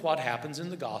portrayal with what happens in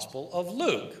the Gospel of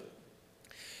Luke.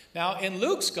 Now, in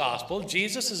Luke's gospel,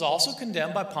 Jesus is also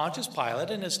condemned by Pontius Pilate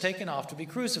and is taken off to be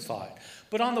crucified.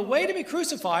 But on the way to be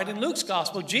crucified, in Luke's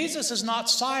gospel, Jesus is not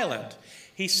silent.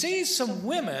 He sees some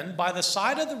women by the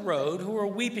side of the road who are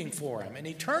weeping for him. And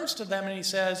he turns to them and he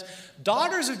says,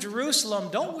 "Daughters of Jerusalem,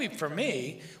 don't weep for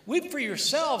me. Weep for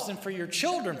yourselves and for your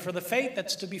children, for the fate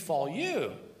that's to befall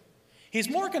you." He's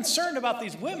more concerned about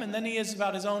these women than he is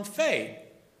about his own fate.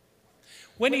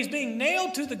 When he's being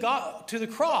nailed to the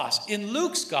cross in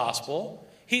Luke's gospel,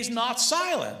 he's not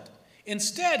silent.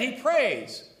 Instead, he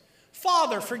prays,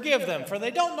 "Father, forgive them, for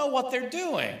they don't know what they're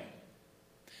doing."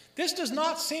 This does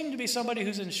not seem to be somebody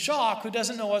who's in shock, who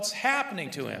doesn't know what's happening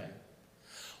to him.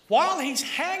 While he's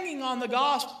hanging on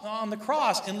the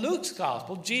cross in Luke's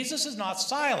gospel, Jesus is not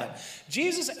silent.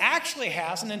 Jesus actually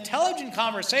has an intelligent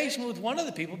conversation with one of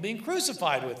the people being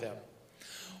crucified with him.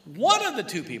 One of the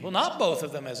two people, not both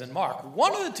of them as in Mark,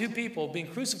 one of the two people being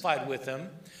crucified with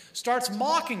him starts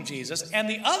mocking Jesus, and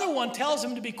the other one tells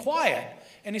him to be quiet.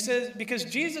 And he says, because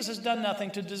Jesus has done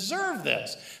nothing to deserve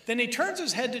this. Then he turns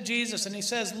his head to Jesus and he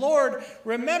says, "Lord,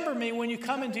 remember me when you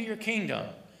come into your kingdom."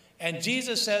 And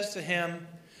Jesus says to him,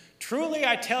 "Truly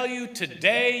I tell you,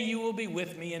 today you will be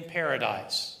with me in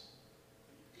paradise."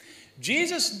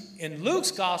 Jesus, in Luke's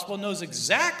gospel, knows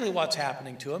exactly what's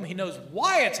happening to him. He knows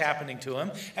why it's happening to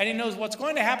him, and he knows what's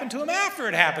going to happen to him after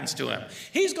it happens to him.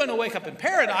 He's going to wake up in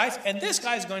paradise, and this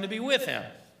guy's going to be with him.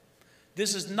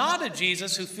 This is not a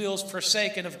Jesus who feels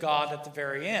forsaken of God at the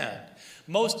very end.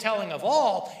 Most telling of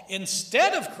all,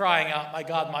 instead of crying out, my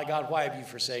God, why have you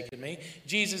forsaken me?"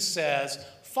 Jesus says,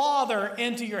 "Father,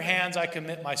 into your hands I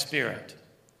commit my spirit."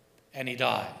 And he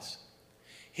dies.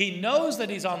 He knows that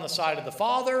he's on the side of the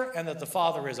Father and that the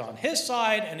Father is on his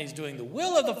side and he's doing the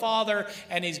will of the Father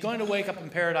and he's going to wake up in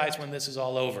paradise when this is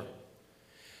all over.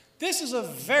 This is a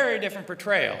very different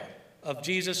portrayal of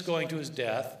Jesus going to his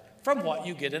death from what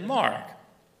you get in Mark.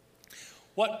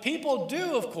 What people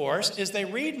do, of course, is they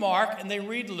read Mark and they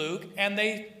read Luke and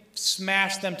they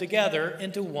smash them together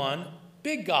into one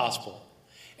big gospel.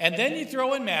 And then you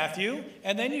throw in Matthew,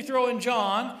 and then you throw in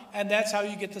John, and that's how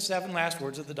you get the 7 last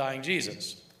words of the dying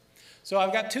Jesus. So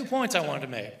I've got 2 points I wanted to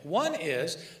make. One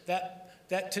is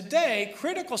that today,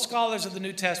 critical scholars of the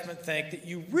New Testament think that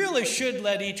you really should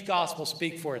let each gospel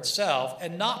speak for itself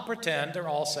and not pretend they're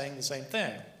all saying the same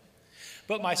thing.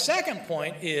 But my second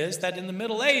point is that in the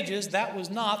Middle Ages, that was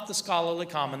not the scholarly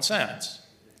common sense.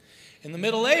 In the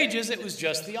Middle Ages, it was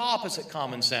just the opposite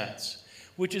common sense,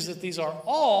 which is that these are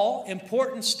all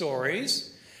important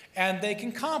stories and they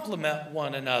can complement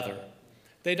one another.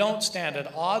 They don't stand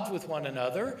at odds with one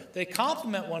another. They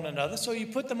complement one another, so you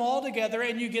put them all together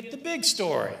and you get the big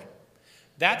story.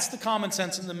 That's the common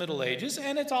sense in the Middle Ages,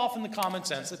 and it's often the common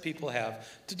sense that people have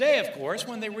today, of course,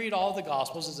 when they read all the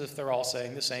Gospels as if they're all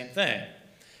saying the same thing.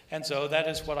 And so that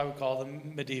is what I would call the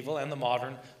medieval and the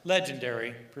modern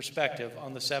legendary perspective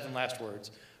on the 7 last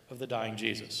words of the dying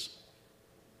Jesus.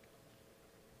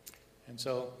 And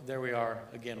so there we are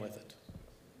again with it.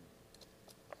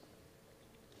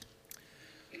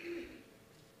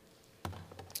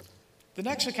 The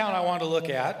next account I want to look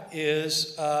at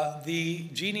is the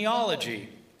genealogy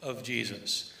of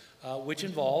Jesus, which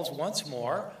involves, once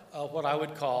more, what I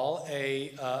would call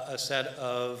a set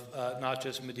of not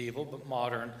just medieval but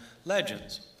modern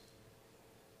legends.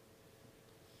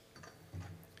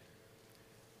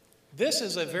 This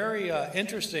is a very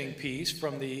interesting piece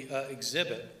from the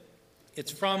exhibit.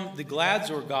 It's from the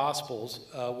Gladzor Gospels,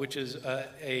 which is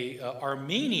a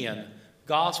Armenian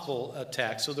gospel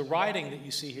text. So the writing that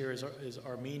you see here is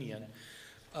Armenian.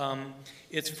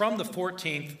 It's from the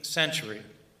 14th century.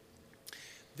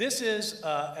 This is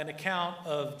an account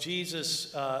of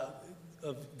Jesus,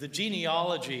 of the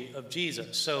genealogy of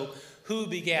Jesus. So who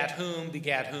begat whom,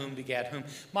 begat whom, begat whom.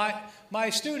 My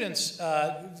students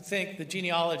think the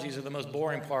genealogies are the most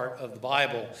boring part of the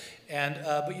Bible.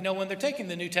 But you know, when they're taking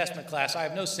the New Testament class, I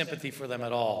have no sympathy for them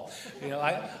at all. You know,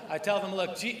 I tell them,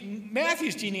 look,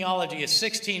 Matthew's genealogy is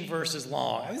 16 verses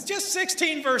long. It's just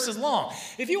 16 verses long.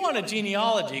 If you want a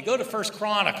genealogy, go to 1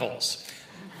 Chronicles.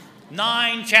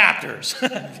 9 chapters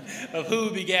of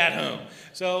who begat whom.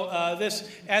 So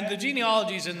and the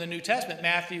genealogies in the New Testament,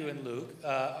 Matthew and Luke.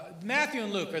 Matthew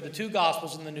and Luke are the 2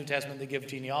 Gospels in the New Testament that give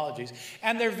genealogies.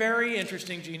 And they're very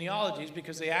interesting genealogies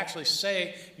because they actually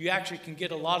say you actually can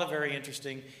get a lot of very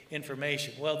interesting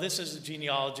information. Well, this is a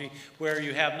genealogy where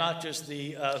you have not just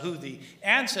who the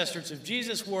ancestors of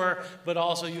Jesus were, but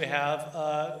also you have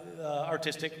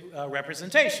artistic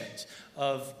representations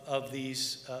of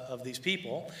these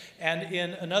people. And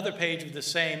in another page of the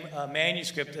same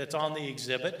manuscript that's on the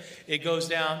exhibit. It goes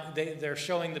down, they're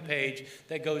showing the page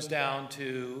that goes down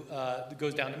to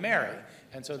Mary.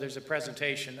 And so there's a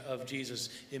presentation of Jesus'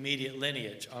 immediate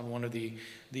lineage on one of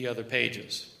the other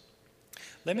pages.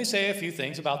 Let me say a few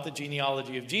things about the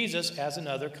genealogy of Jesus as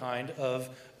another kind of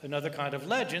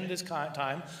legend, this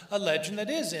time a legend that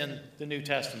is in the New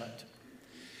Testament.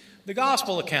 The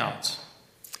gospel accounts.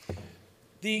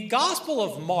 The Gospel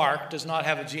of Mark does not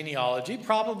have a genealogy,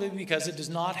 probably because it does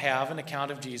not have an account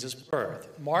of Jesus' birth.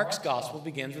 Mark's gospel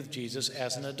begins with Jesus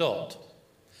as an adult.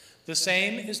 The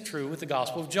same is true with the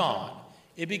Gospel of John.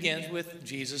 It begins with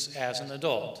Jesus as an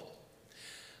adult.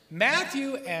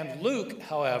 Matthew and Luke,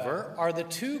 however, are the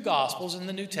two Gospels in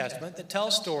the New Testament that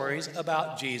tell stories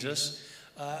about Jesus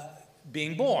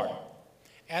being born.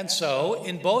 And so,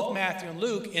 in both Matthew and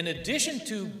Luke, in addition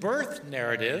to birth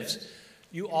narratives,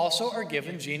 you also are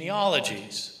given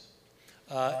genealogies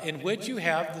in which you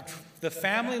have the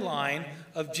family line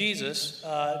of Jesus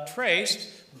traced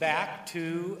back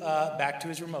to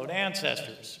his remote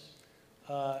ancestors.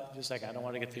 Just a second, I don't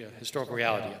want to get the historical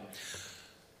reality yet.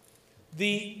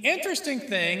 The interesting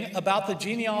thing about the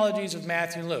genealogies of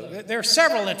Matthew and Luke, there are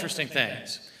several interesting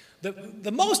things.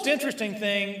 The most interesting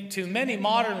thing to many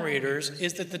modern readers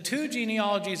is that the two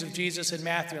genealogies of Jesus in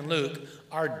Matthew and Luke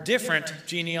are different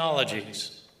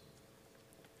genealogies.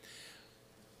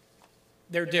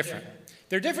 They're different.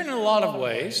 They're different in a lot of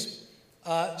ways.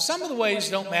 Some of the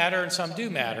ways don't matter and some do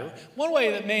matter. One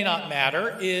way that may not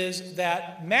matter is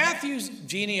that Matthew's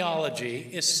genealogy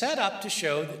is set up to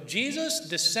show that Jesus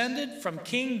descended from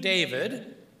King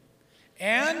David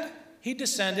and he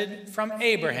descended from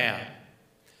Abraham.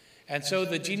 And so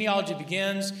the genealogy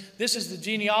begins, this is the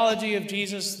genealogy of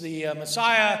Jesus, the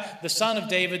Messiah, the son of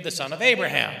David, the son of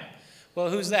Abraham. Well,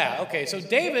 who's that? Okay, so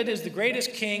David is the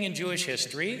greatest king in Jewish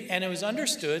history, and it was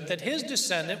understood that his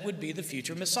descendant would be the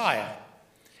future Messiah.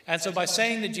 And so by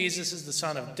saying that Jesus is the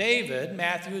son of David,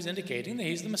 Matthew is indicating that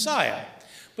he's the Messiah.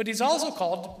 But he's also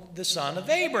called the son of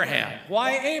Abraham.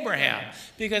 Why Abraham?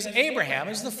 Because Abraham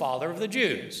is the father of the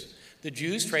Jews. The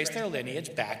Jews trace their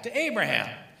lineage back to Abraham.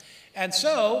 And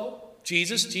so,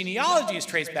 Jesus' genealogy is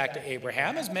traced back to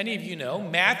Abraham. As many of you know,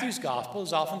 Matthew's gospel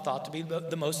is often thought to be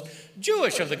the most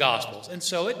Jewish of the gospels, and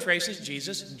so it traces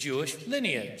Jesus' Jewish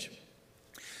lineage.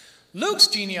 Luke's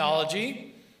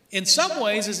genealogy, in some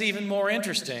ways, is even more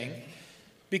interesting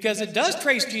because it does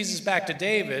trace Jesus back to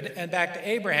David and back to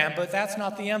Abraham, but that's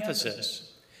not the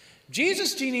emphasis.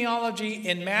 Jesus' genealogy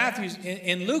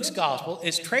in Luke's gospel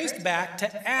is traced back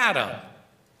to Adam,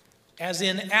 as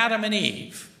in Adam and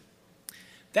Eve.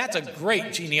 That's a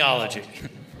great genealogy.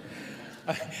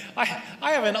 I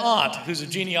have an aunt who's a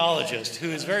genealogist who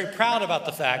is very proud about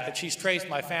the fact that she's traced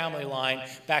my family line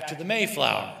back to the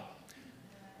Mayflower.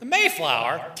 The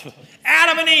Mayflower?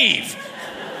 Adam and Eve.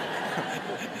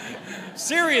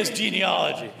 Serious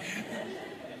genealogy.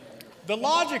 The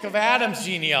logic of Adam's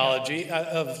genealogy,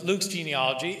 of Luke's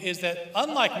genealogy, is that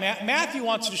unlike Matthew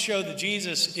wants to show that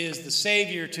Jesus is the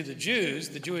Savior to the Jews,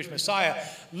 the Jewish Messiah,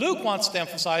 Luke wants to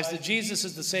emphasize that Jesus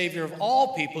is the Savior of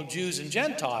all people, Jews and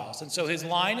Gentiles. And so his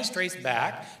line is traced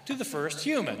back to the first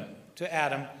human, to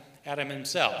Adam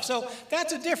himself. So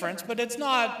that's a difference, but it's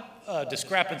not a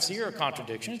discrepancy or a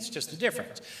contradiction. It's just a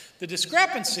difference. The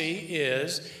discrepancy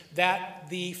is that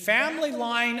the family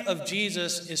line of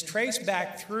Jesus is traced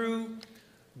back through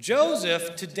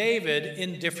Joseph to David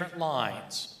in different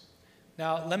lines.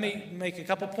 Now, let me make a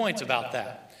couple points about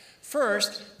that.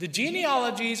 First, the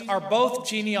genealogies are both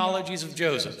genealogies of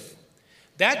Joseph.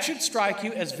 That should strike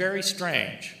you as very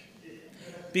strange,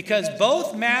 because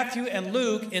both Matthew and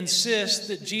Luke insist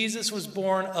that Jesus was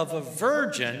born of a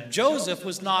virgin. Joseph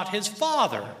was not his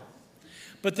father.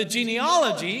 But the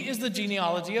genealogy is the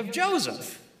genealogy of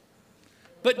Joseph.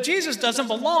 But Jesus doesn't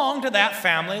belong to that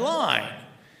family line.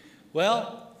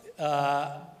 Well,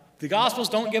 the Gospels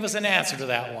don't give us an answer to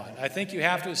that one. I think you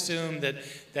have to assume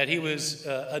that he was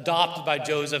adopted by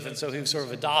Joseph, and so he was sort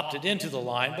of adopted into the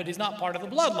line, but he's not part of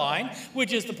the bloodline,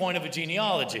 which is the point of a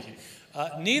genealogy.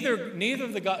 Neither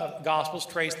of the Gospels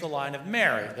trace the line of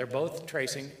Mary. They're both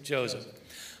tracing Joseph.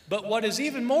 But what is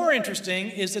even more interesting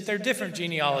is that they're different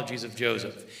genealogies of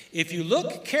Joseph. If you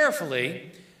look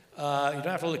carefully, you don't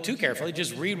have to look too carefully,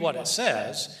 just read what it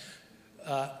says.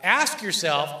 Ask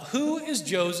yourself, who is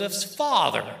Joseph's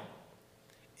father?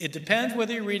 It depends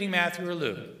whether you're reading Matthew or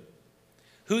Luke.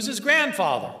 Who's his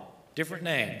grandfather? Different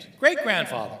names.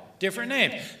 Great-grandfather? Different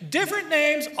names. Different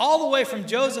names all the way from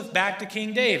Joseph back to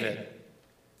King David.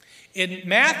 In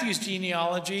Matthew's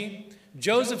genealogy,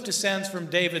 Joseph descends from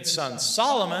David's son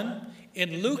Solomon.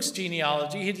 In Luke's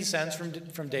genealogy, he descends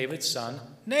from David's son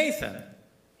Nathan.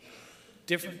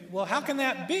 Different. Well, how can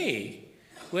that be?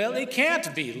 Well, it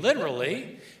can't be,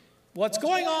 literally. What's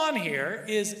going on here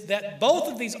is that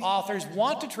both of these authors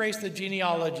want to trace the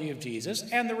genealogy of Jesus,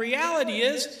 and the reality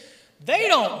is they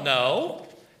don't know.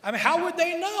 I mean, how would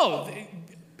they know?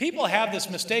 People have this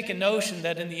mistaken notion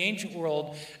that in the ancient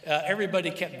world, everybody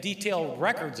kept detailed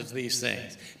records of these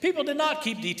things. People did not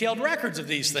keep detailed records of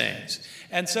these things.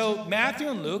 And so Matthew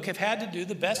and Luke have had to do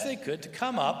the best they could to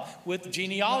come up with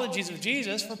genealogies of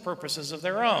Jesus for purposes of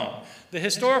their own. The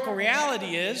historical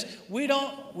reality is we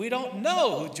don't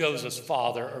know who Joseph's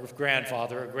father or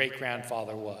grandfather or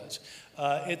great-grandfather was.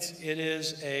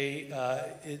 It's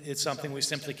something we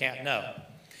simply can't know.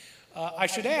 I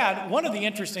should add, one of the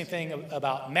interesting things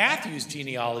about Matthew's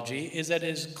genealogy is that it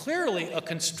is clearly a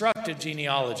constructed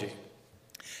genealogy.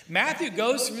 Matthew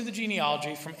goes through the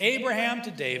genealogy from Abraham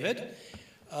to David,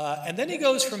 and then he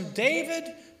goes from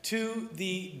David to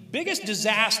the biggest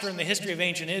disaster in the history of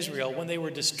ancient Israel when they were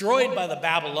destroyed by the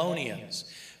Babylonians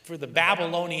for the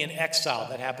Babylonian exile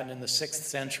that happened in the 6th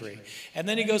century. And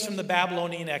then he goes from the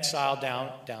Babylonian exile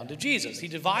down to Jesus. He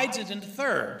divides it into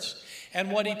thirds. And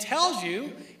what he tells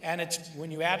you, and it's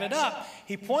when you add it up,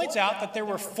 he points out that there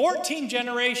were 14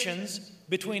 generations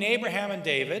between Abraham and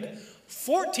David,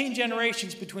 14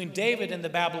 generations between David and the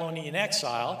Babylonian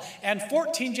exile, and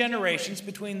 14 generations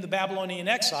between the Babylonian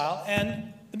exile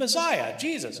and the Messiah,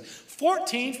 Jesus.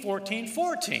 14, 14,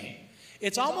 14.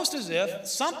 It's almost as if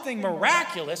something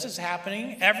miraculous is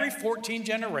happening every 14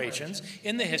 generations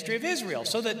in the history of Israel.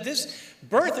 So that this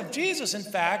birth of Jesus, in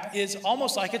fact, is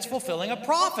almost like it's fulfilling a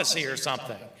prophecy or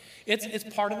something. It's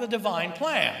part of the divine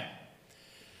plan.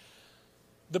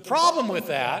 The problem with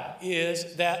that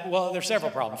is that, well, there's several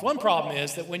problems. One problem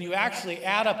is that when you actually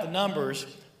add up the numbers,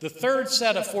 the third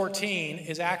set of 14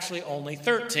 is actually only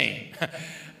 13.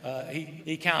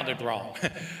 He counted wrong.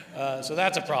 So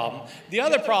that's a problem. The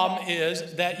other problem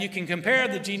is that you can compare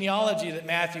the genealogy that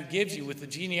Matthew gives you with the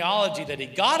genealogy that he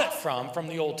got it from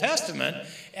the Old Testament,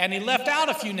 and he left out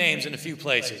a few names in a few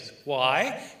places.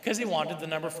 Why? Because he wanted the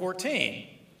number 14.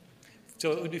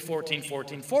 So it would be 14,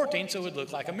 14, 14, so it would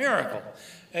look like a miracle.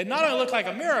 It not only look like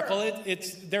a miracle,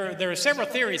 there are several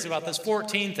theories about this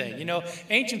 14 thing. You know,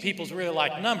 ancient peoples really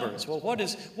like numbers. Well, what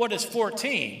is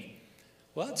 14?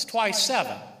 Well, it's twice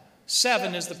 7.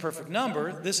 7 is the perfect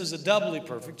number. This is a doubly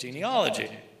perfect genealogy.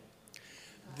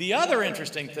 The other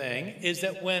interesting thing is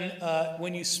that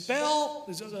when you spell,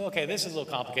 okay, this is a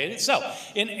little complicated. So,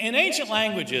 in ancient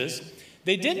languages,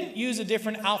 they didn't use a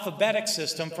different alphabetic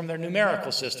system from their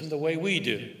numerical system the way we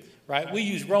do, right? We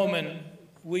use Roman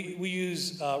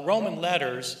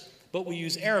letters, but we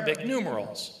use Arabic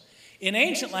numerals. In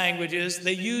ancient languages,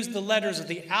 they used the letters of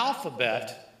the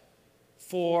alphabet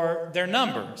for their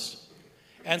numbers.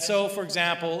 And so, for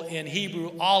example, in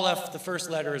Hebrew, Aleph, the first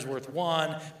letter is worth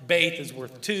 1, Beth is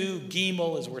worth 2,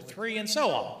 Gimel is worth 3, and so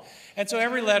on. And so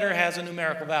every letter has a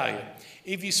numerical value.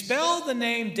 If you spell the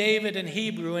name David in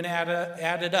Hebrew and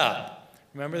add it up,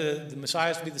 remember the Messiah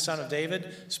is to be the son of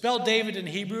David, spell David in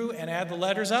Hebrew and add the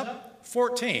letters up,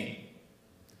 14,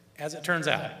 as it turns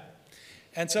out.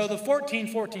 And so the 14,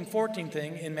 14, 14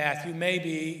 thing in Matthew may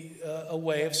be a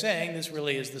way of saying this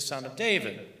really is the son of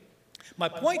David. My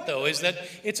point, though, is that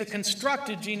it's a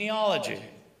constructed genealogy.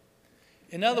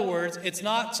 In other words, it's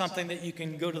not something that you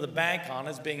can go to the bank on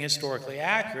as being historically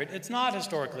accurate. It's not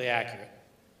historically accurate.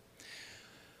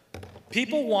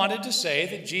 People wanted to say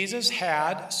that Jesus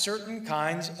had certain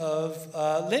kinds of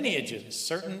lineages,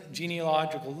 certain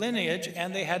genealogical lineage,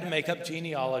 and they had to make up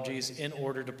genealogies in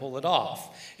order to pull it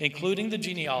off, including the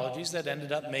genealogies that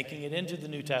ended up making it into the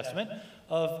New Testament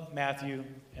of Matthew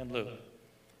and Luke.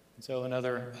 And so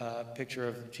another picture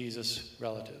of Jesus'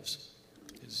 relatives,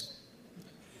 his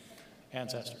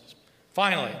ancestors.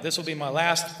 Finally, this will be my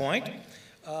last point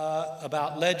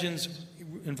about legends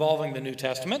involving the New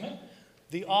Testament.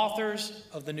 The authors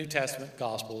of the New Testament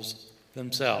Gospels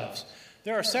themselves.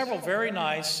 There are several very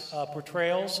nice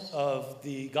portrayals of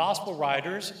the Gospel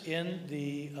writers in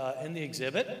the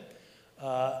exhibit.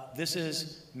 This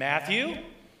is Matthew.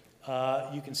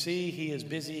 You can see he is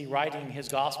busy writing his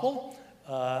Gospel.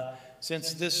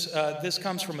 Since this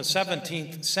comes from a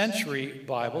 17th century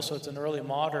Bible, so it's an early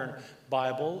modern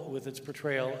Bible with its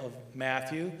portrayal of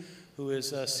Matthew, who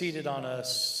is seated on a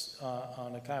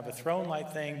kind of a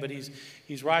throne-like thing, but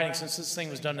he's writing, since this thing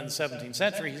was done in the 17th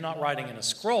century, he's not writing in a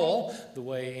scroll the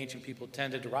way ancient people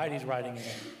tended to write. He's writing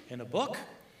in a book.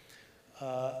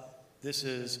 This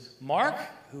is Mark,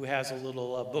 who has a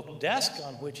little book desk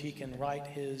on which he can write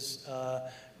his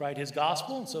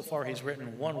gospel. And so far he's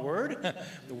written one word,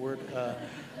 the word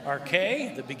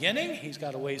arche, the beginning. He's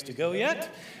got a ways to go yet.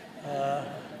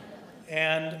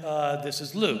 And this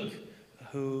is Luke,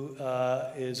 who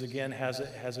has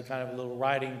a kind of a little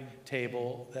writing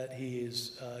table that he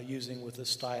is using with a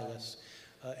stylus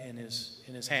in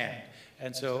his hand.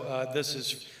 And so this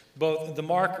is both, the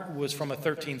Mark was from a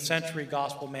 13th century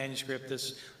gospel manuscript.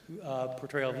 This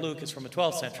portrayal of Luke is from a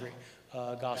 12th century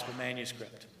gospel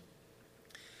manuscript.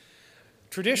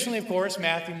 Traditionally, of course,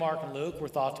 Matthew, Mark, and Luke were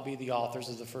thought to be the authors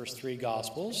of the first three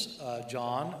Gospels.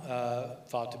 John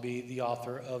thought to be the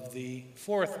author of the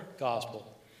fourth Gospel.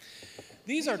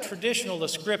 These are traditional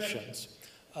descriptions.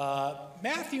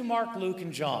 Matthew, Mark, Luke,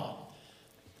 and John.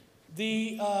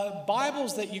 The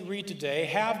Bibles that you read today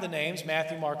have the names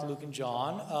Matthew, Mark, Luke, and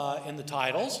John in the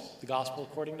titles, the Gospel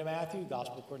according to Matthew,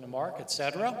 Gospel according to Mark,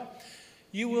 etc.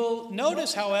 You will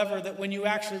notice, however, that when you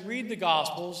actually read the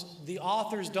Gospels, the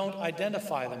authors don't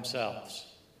identify themselves.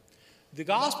 The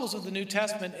Gospels of the New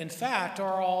Testament, in fact,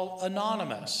 are all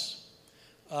anonymous.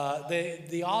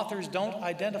 The authors don't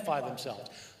identify themselves.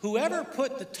 Whoever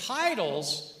put the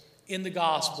titles in the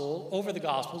Gospel, over the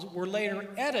Gospels, were later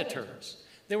editors.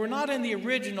 They were not in the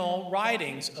original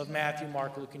writings of Matthew,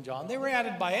 Mark, Luke, and John. They were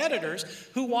added by editors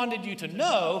who wanted you to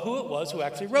know who it was who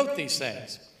actually wrote these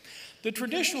things. The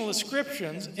traditional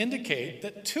descriptions indicate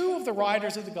that two of the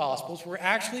writers of the Gospels were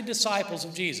actually disciples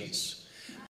of Jesus.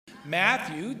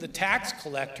 Matthew, the tax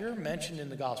collector mentioned in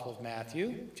the Gospel of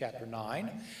Matthew, chapter 9,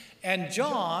 and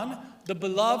John, the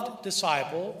beloved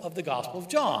disciple of the Gospel of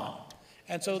John.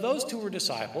 And so those two were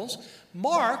disciples.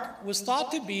 Mark was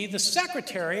thought to be the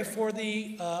secretary for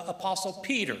the Apostle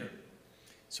Peter.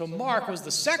 So Mark was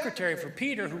the secretary for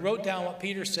Peter, who wrote down what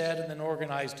Peter said and then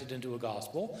organized it into a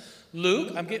gospel.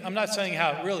 Luke, I'm not saying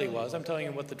how it really was, I'm telling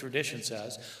you what the tradition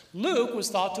says. Luke was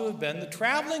thought to have been the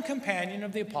traveling companion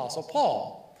of the Apostle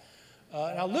Paul.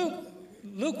 Now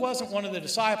Luke wasn't one of the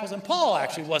disciples, and Paul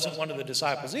actually wasn't one of the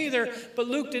disciples either, but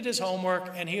Luke did his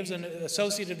homework, and he was an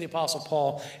associate of the Apostle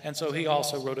Paul, and so he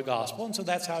also wrote a gospel. And so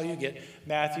that's how you get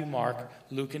Matthew, Mark,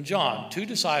 Luke, and John, two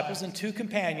disciples and two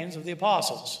companions of the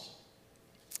apostles.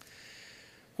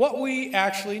 What we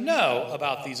actually know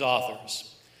about these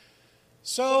authors.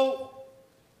 So,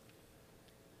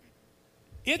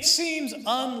 it seems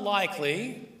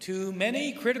unlikely to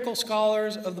many critical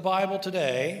scholars of the Bible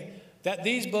today that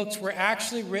these books were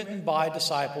actually written by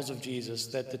disciples of Jesus,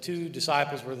 that the two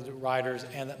disciples were the writers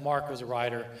and that Mark was a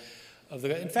writer of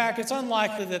the... In fact, it's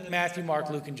unlikely that Matthew, Mark,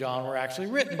 Luke, and John were actually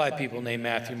written by people named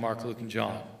Matthew, Mark, Luke, and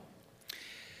John.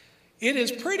 It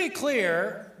is pretty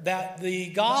clear that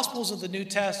the Gospels of the New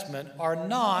Testament are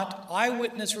not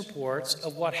eyewitness reports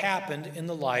of what happened in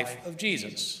the life of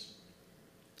Jesus.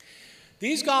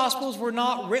 These Gospels were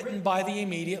not written by the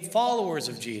immediate followers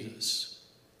of Jesus.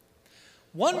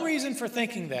 One reason for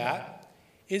thinking that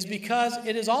is because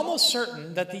it is almost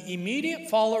certain that the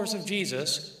immediate followers of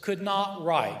Jesus could not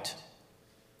write.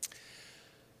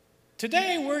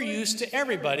 Today, we're used to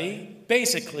everybody,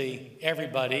 basically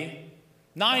everybody,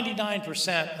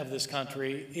 99% of this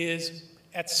country is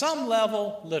at some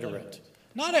level literate.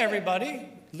 Not everybody.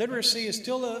 Literacy is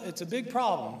still it's a big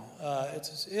problem.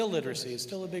 Illiteracy is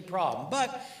still a big problem.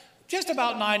 But just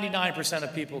about 99%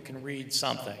 of people can read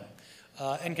something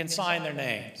and can sign their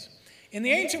names. In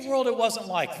the ancient world, it wasn't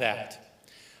like that.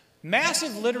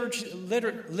 Massive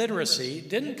literacy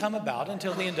didn't come about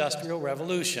until the Industrial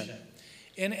Revolution.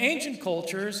 In ancient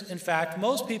cultures, in fact,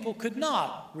 most people could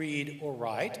not read or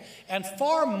write, and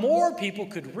far more people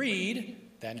could read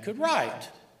than could write.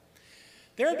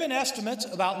 There have been estimates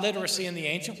about literacy in the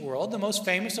ancient world, the most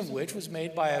famous of which was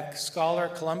made by a scholar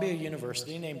at Columbia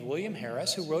University named William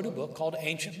Harris, who wrote a book called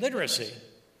Ancient Literacy.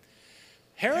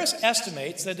 Harris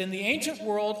estimates that in the ancient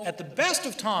world, at the best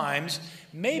of times,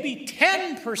 maybe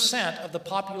 10% of the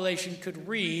population could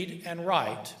read and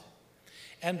write.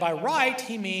 And by write,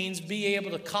 he means be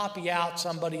able to copy out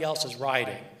somebody else's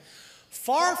writing.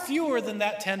 Far fewer than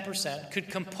that 10% could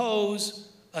compose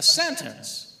a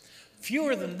sentence.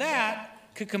 Fewer than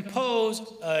that could compose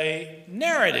a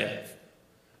narrative.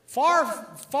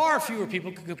 Far fewer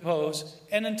people could compose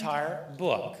an entire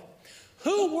book.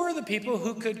 Who were the people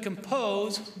who could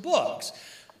compose books?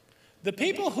 The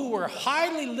people who were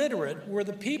highly literate were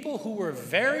the people who were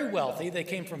very wealthy. They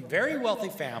came from very wealthy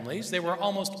families. They were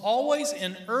almost always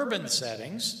in urban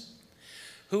settings,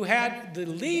 who had the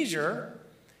leisure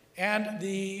and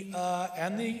the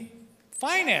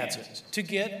finances to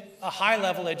get a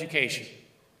high-level education.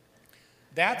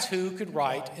 That's who could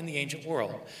write in the ancient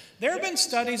world. There have been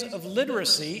studies of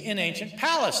literacy in ancient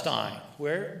Palestine,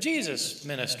 where Jesus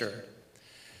ministered.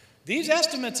 These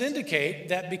estimates indicate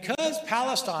that because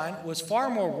Palestine was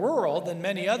far more rural than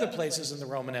many other places in the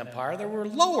Roman Empire, there were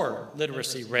lower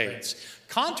literacy rates.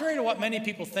 Contrary to what many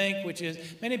people think, which is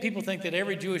many people think that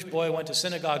every Jewish boy went to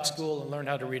synagogue school and learned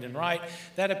how to read and write,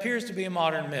 that appears to be a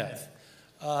modern myth.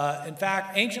 In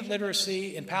fact, ancient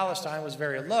literacy in Palestine was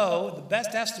very low. The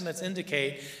best estimates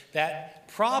indicate that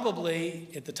probably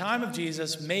at the time of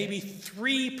Jesus, maybe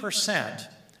 3%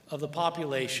 of the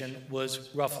population was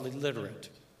roughly literate.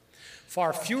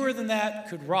 Far fewer than that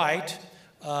could write,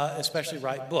 especially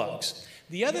write books.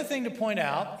 The other thing to point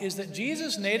out is that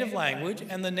Jesus' native language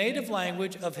and the native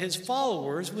language of his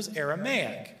followers was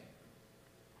Aramaic.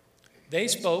 They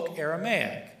spoke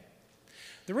Aramaic.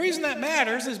 The reason that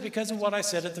matters is because of what I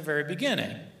said at the very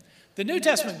beginning. The New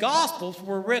Testament Gospels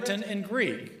were written in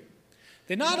Greek.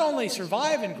 They not only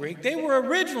survive in Greek, they were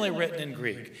originally written in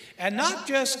Greek. And not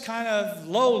just kind of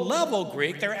low-level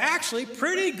Greek, they're actually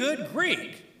pretty good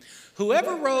Greek.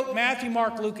 Whoever wrote Matthew,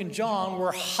 Mark, Luke, and John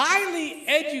were highly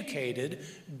educated,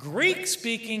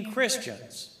 Greek-speaking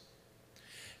Christians.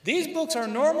 These books are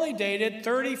normally dated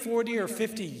 30, 40, or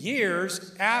 50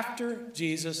 years after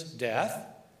Jesus' death,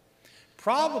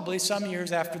 probably some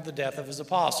years after the death of his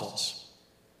apostles.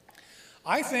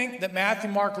 I think that Matthew,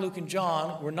 Mark, Luke, and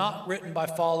John were not written by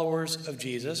followers of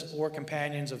Jesus or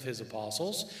companions of his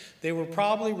apostles. They were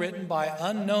probably written by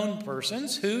unknown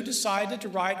persons who decided to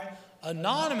write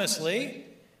anonymously,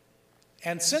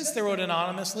 and since they wrote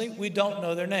anonymously, we don't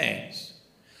know their names.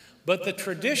 But the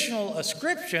traditional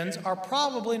ascriptions are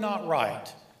probably not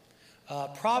right.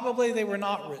 Probably they were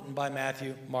not written by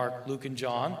Matthew, Mark, Luke, and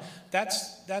John.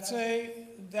 That's a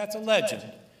legend.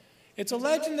 It's a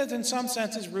legend that in some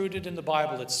sense is rooted in the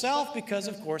Bible itself because,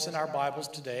 of course, in our Bibles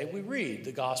today we read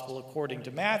the Gospel according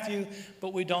to Matthew,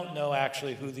 but we don't know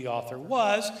actually who the author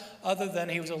was, other than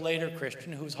he was a later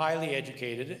Christian who was highly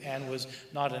educated and was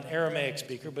not an Aramaic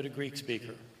speaker, but a Greek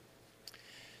speaker.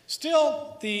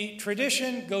 Still, the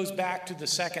tradition goes back to the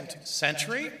 2nd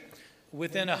century.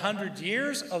 Within 100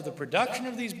 years of the production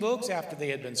of these books, after they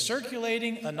had been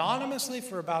circulating anonymously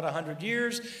for about 100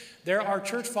 years, there are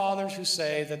church fathers who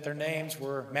say that their names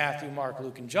were Matthew, Mark,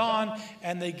 Luke, and John,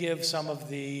 and they give some of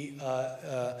the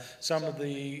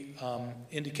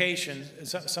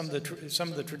indications, some of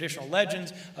the traditional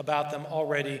legends about them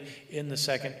already in the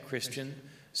 2nd Christian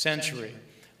century.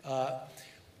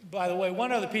 By the way,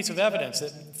 one other piece of evidence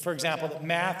that, for example, that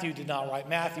Matthew did not write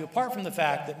Matthew, apart from the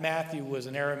fact that Matthew was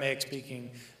an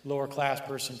Aramaic-speaking lower-class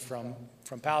person from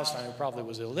Palestine who probably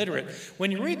was illiterate,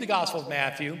 when you read the Gospel of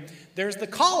Matthew, there's the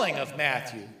calling of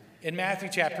Matthew in Matthew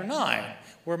chapter 9,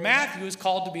 where Matthew is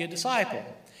called to be a disciple.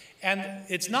 And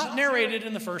it's not narrated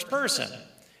in the first person.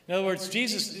 In other words,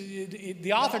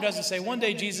 the author doesn't say, one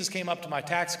day Jesus came up to my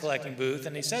tax collecting booth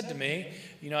and he said to me,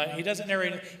 he doesn't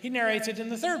narrate it, he narrates it in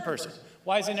the third person.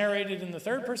 Why is it narrated in the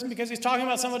third person? Because he's talking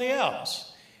about somebody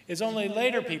else. It's only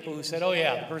later people who said, oh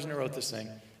yeah, the person who wrote this thing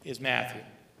is Matthew.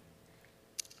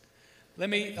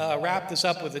 Let me wrap this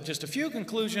up with just a few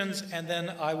conclusions, and then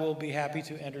I will be happy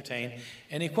to entertain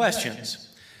any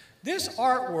questions. This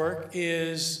artwork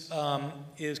is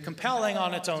compelling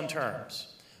on its own terms.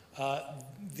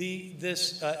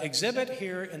 This exhibit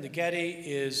here in the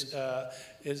Getty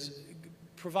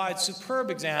provides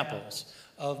superb examples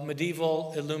of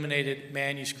medieval illuminated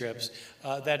manuscripts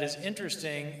that is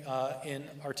interesting in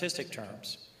artistic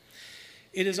terms.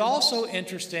 It is also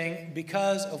interesting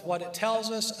because of what it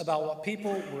tells us about what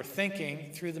people were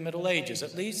thinking through the Middle Ages,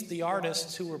 at least the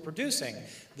artists who were producing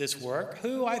this work,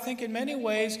 who I think in many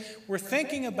ways were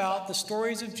thinking about the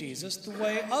stories of Jesus the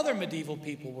way other medieval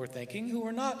people were thinking who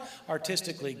were not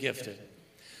artistically gifted.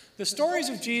 The stories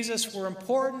of Jesus were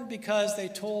important because they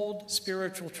told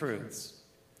spiritual truths.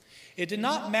 It did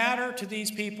not matter to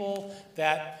these people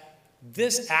that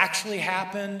this actually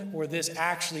happened or this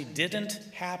actually didn't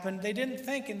happen. They didn't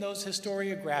think in those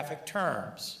historiographic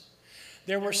terms.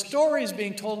 There were stories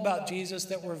being told about Jesus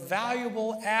that were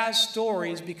valuable as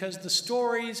stories because the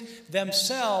stories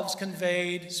themselves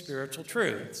conveyed spiritual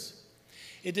truths.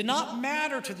 It did not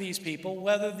matter to these people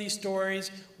whether these stories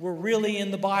were really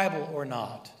in the Bible or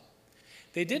not.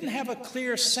 They didn't have a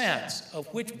clear sense of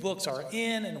which books are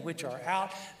in and which are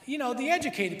out. The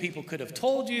educated people could have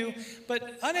told you,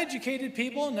 but uneducated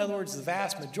people, in other words, the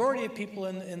vast majority of people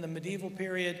in the medieval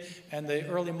period and the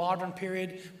early modern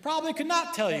period, probably could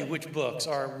not tell you which books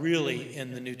are really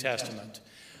in the New Testament.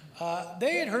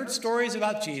 They had heard stories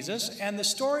about Jesus, and the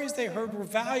stories they heard were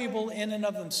valuable in and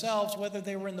of themselves, whether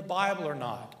they were in the Bible or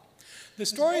not. The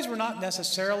stories were not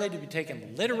necessarily to be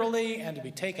taken literally and to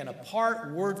be taken apart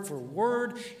word for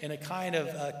word in a kind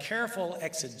of careful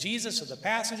exegesis of the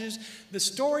passages. The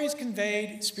stories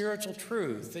conveyed spiritual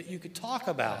truth that you could talk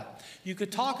about. You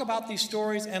could talk about these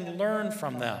stories and learn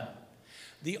from them.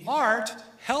 The art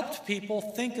helped people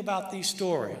think about these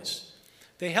stories.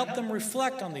 They helped them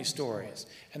reflect on these stories,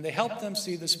 and they helped them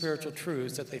see the spiritual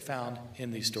truths that they found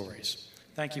in these stories.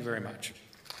 Thank you very much.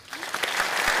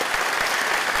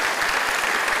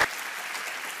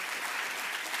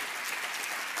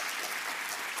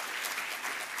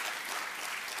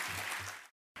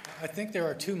 I think there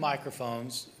are 2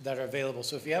 microphones that are available,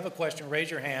 so if you have a question,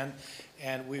 raise your hand,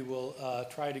 and we will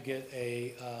try to get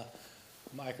a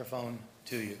microphone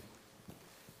to you.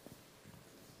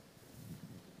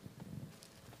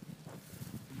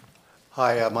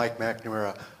 Hi, Mike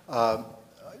McNamara.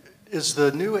 Is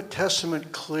the New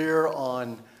Testament clear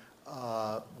on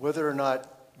whether or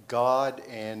not God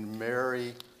and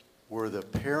Mary were the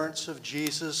parents of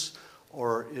Jesus,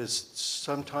 or is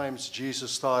sometimes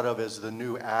Jesus thought of as the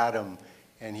new Adam,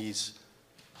 and he's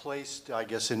placed, I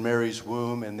guess, in Mary's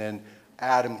womb, and then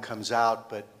Adam comes out,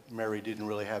 but Mary didn't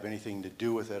really have anything to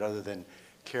do with it other than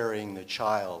carrying the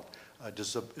child?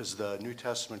 Is the New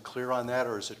Testament clear on that,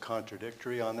 or is it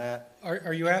contradictory on that?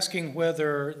 Are you asking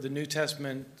whether the New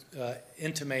Testament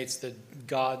intimates that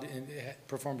God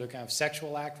performed a kind of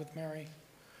sexual act with Mary?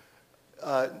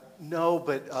 No,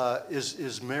 but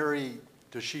is Mary,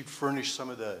 does she furnish some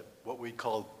of the, what we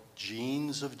call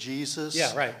genes of Jesus?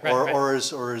 Yeah, right. Or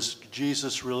is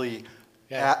Jesus really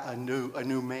a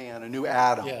new man, a new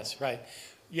Adam? Yes, right.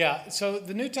 Yeah, so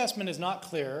the New Testament is not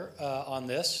clear on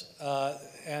this,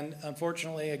 and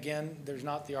unfortunately, again, there's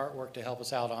not the artwork to help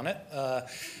us out on it.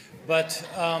 But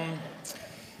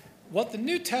what the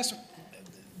New Testament,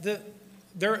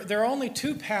 there are only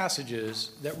 2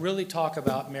 passages that really talk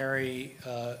about Mary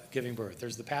giving birth.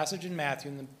 There's the passage in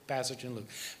Matthew and the passage in Luke.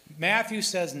 Matthew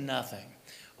says nothing.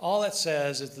 All it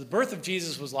says is the birth of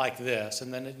Jesus was like this,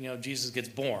 and then Jesus gets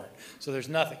born. So there's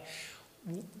nothing.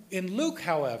 In Luke,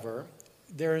 however,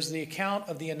 there's the account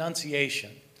of the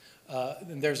Annunciation.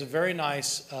 And there's a very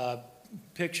nice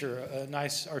picture, a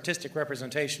nice artistic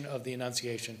representation of the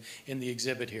Annunciation in the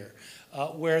exhibit here,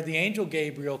 where the angel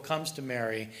Gabriel comes to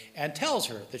Mary and tells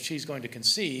her that she's going to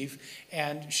conceive,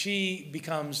 and she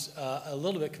becomes a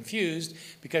little bit confused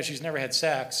because she's never had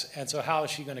sex, and so how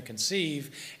is she going to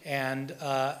conceive? And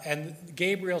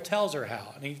Gabriel tells her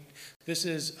how. And this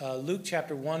is Luke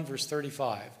chapter 1, verse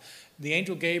 35. The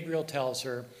angel Gabriel tells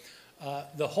her,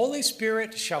 the Holy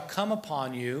Spirit shall come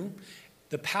upon you,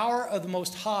 the power of the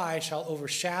Most High shall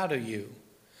overshadow you,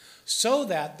 so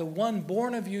that the one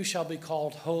born of you shall be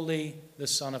called Holy, the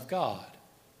Son of God.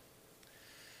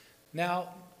 Now,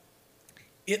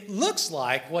 it looks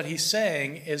like what he's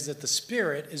saying is that the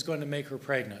Spirit is going to make her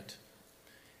pregnant.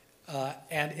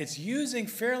 And it's using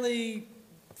fairly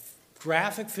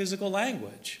graphic physical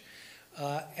language.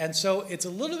 And so it's a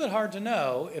little bit hard to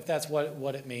know if that's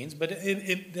what it means, but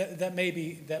that may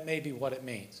be what it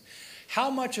means. How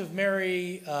much of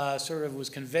Mary sort of was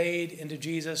conveyed into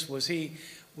Jesus?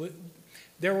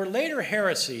 There were later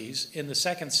heresies in the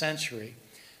 2nd century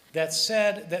that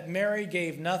said that Mary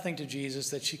gave nothing to Jesus,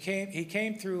 that he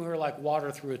came through her like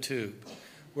water through a tube,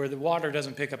 where the water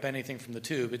doesn't pick up anything from the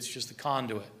tube, it's just the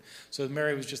conduit. So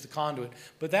Mary was just the conduit.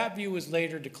 But that view was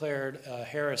later declared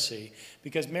heresy,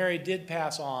 because Mary did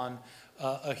pass on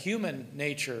a human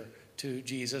nature to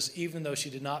Jesus, even though she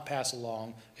did not pass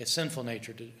along a sinful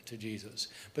nature to Jesus.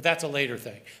 But that's a later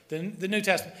thing. The New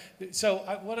Testament. So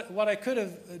what I could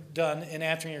have done in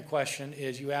answering your question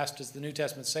is, you asked, does the New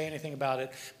Testament say anything about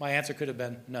it? My answer could have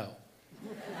been no.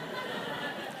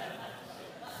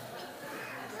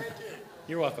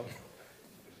 You're welcome.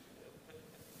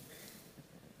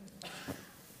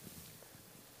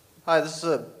 Hi, this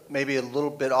is maybe a little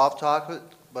bit off topic,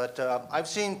 but I've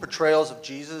seen portrayals of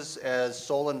Jesus as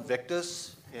Sol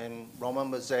Invictus in Roman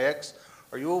mosaics.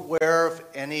 Are you aware of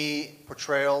any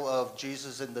portrayal of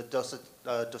Jesus in the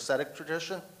Docetic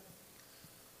tradition?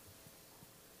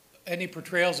 Any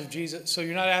portrayals of Jesus? So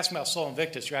you're not asking about Sol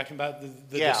Invictus, you're asking about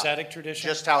the Docetic tradition?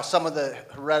 Just how some of the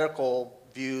heretical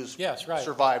views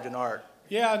survived in art.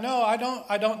 Yeah, no, I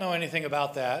don't know anything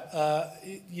about that.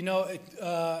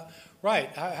 Right,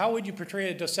 how would you portray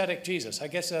a Docetic Jesus? I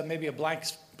guess maybe a blank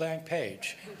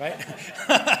page, right?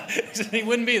 He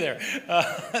wouldn't be there.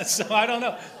 So I don't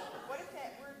know. What does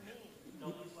that word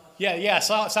mean? Yeah,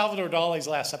 Salvador Dali's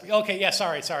Last Supper. Okay, yeah,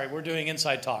 sorry, we're doing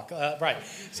inside talk. Right,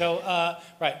 so,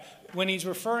 right. When he's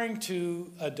referring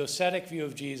to a Docetic view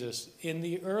of Jesus, in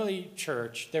the early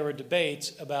church, there were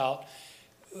debates about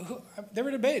there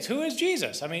were debates. Who is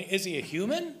Jesus? I mean, is he a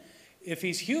human? If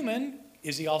he's human,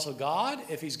 is he also God?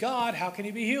 If he's God, how can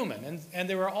he be human? And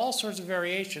there were all sorts of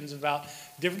variations about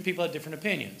different people had different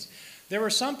opinions. There were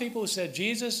some people who said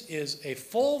Jesus is a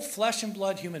full flesh and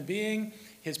blood human being.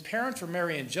 His parents were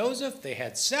Mary and Joseph. They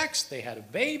had sex. They had a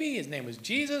baby. His name was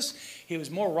Jesus. He was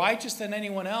more righteous than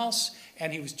anyone else,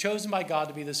 and he was chosen by God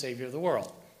to be the Savior of the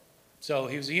world. So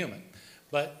he was a human.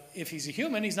 But if he's a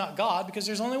human, he's not God because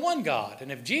there's only one God.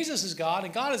 And if Jesus is God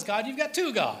and God is God, you've got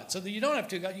two gods. So that you don't have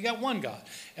two gods, you got one God.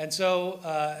 And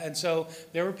so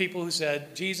there were people who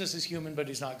said Jesus is human, but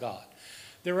he's not God.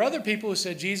 There were other people who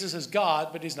said Jesus is God,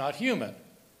 but he's not human.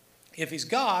 If he's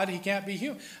God, he can't be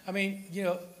human. I mean,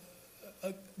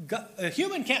 a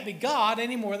human can't be God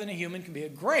any more than a human can be a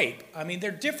grape. I mean,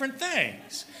 they're different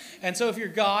things. And so if you're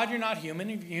God, you're not human.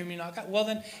 If you're human, you're not God. Well,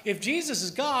 then, if Jesus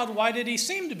is God, why did he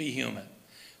seem to be human?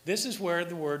 This is where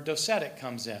the word docetic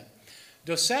comes in.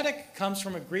 Docetic comes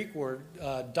from a Greek word,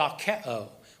 dokeo,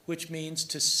 which means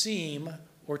to seem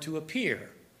or to appear.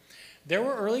 There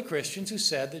were early Christians who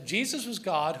said that Jesus was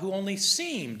God who only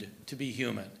seemed to be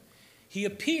human. He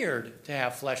appeared to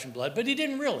have flesh and blood, but he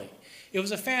didn't really. It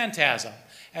was a phantasm.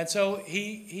 And so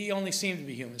he only seemed to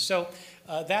be human. So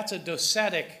that's a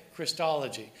docetic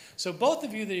Christology. So both the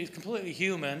view that he's completely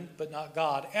human but not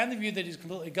God, and the view that he's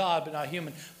completely God but not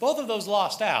human, both of those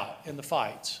lost out in the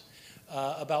fights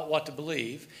about what to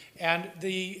believe. And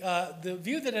the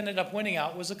view that ended up winning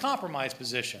out was a compromise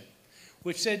position,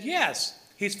 which said, yes,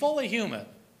 he's fully human,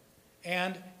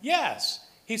 and yes,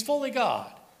 he's fully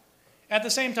God at the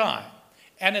same time.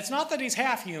 And it's not that he's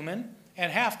half human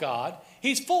and half God.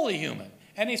 He's fully human,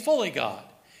 and he's fully God.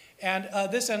 And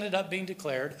this ended up being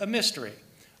declared a mystery.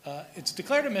 It's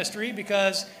declared a mystery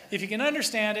because if you can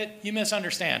understand it, you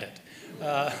misunderstand it.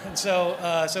 So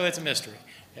it's a mystery.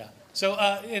 Yeah. So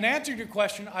in answer to your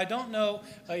question, I don't know,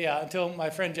 until my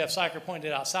friend Jeff Syker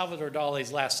pointed out Salvador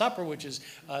Dali's Last Supper, which is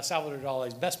Salvador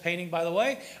Dali's best painting, by the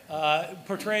way,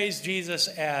 portrays Jesus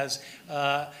as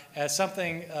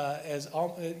something,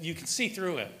 you can see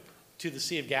through him to the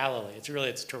Sea of Galilee.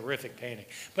 It's a terrific painting.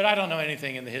 But I don't know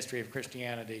anything in the history of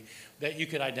Christianity that you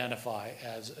could identify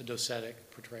as a docetic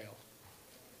portrayal.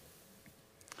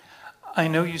 I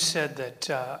know you said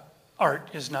that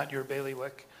art is not your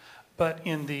bailiwick, but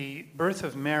in the birth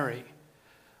of Mary,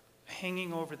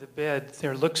 hanging over the bed,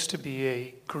 there looks to be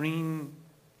a green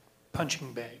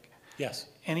punching bag. Yes.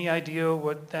 Any idea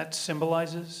what that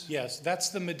symbolizes? Yes, that's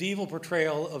the medieval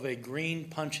portrayal of a green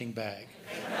punching bag.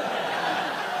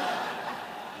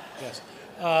 Yes,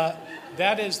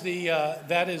 that is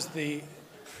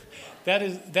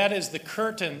the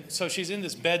curtain. So she's in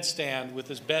this bedstand with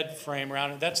this bed frame around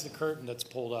it. That's the curtain that's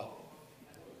pulled up.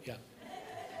 Yeah,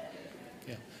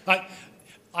 yeah.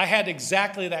 I had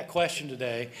exactly that question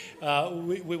today.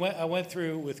 I went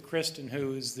through with Kristen,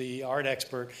 who is the art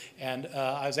expert, and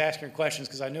I was asking her questions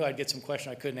because I knew I'd get some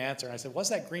question I couldn't answer. And I said, "What's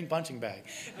that green punching bag?"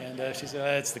 And she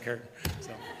said, "It's the curtain." So.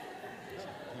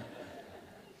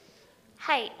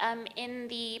 Hi, in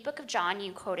the book of John,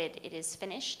 you quoted, "It is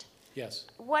finished." Yes.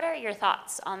 What are your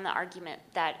thoughts on the argument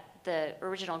that the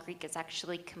original Greek is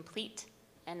actually complete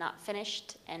and not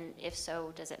finished? And if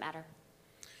so, does it matter?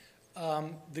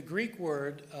 The Greek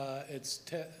word, it's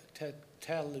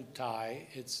telutai.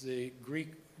 It's the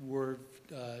Greek word,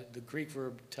 the Greek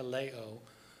verb teleao.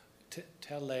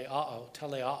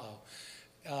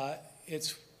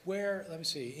 It's where, let me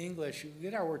see, English, you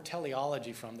get our word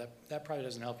teleology from. That probably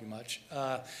doesn't help you much.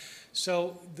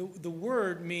 So the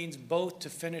word means both to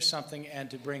finish something and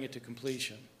to bring it to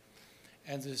completion.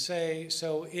 And to say,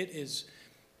 so it is,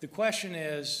 the question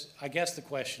is, I guess the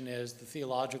question is, the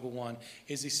theological one,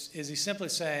 is he simply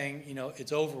saying,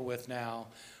 it's over with now,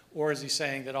 or is he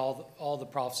saying that all the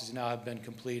prophecies now have been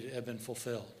completed, have been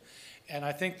fulfilled? And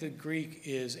I think the Greek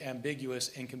is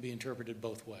ambiguous and can be interpreted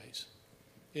both ways.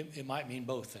 It might mean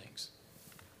both things.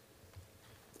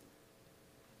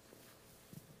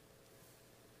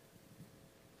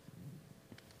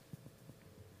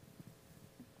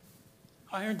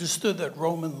 I understood that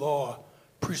Roman law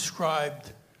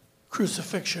prescribed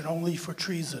crucifixion only for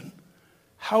treason.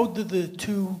 How did the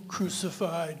two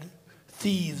crucified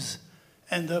thieves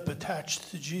end up attached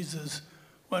to Jesus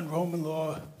when Roman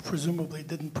law presumably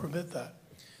didn't permit that?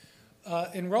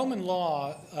 In Roman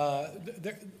law,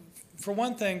 for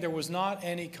one thing, there was not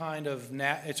any kind of,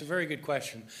 it's a very good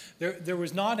question. There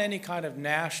was not any kind of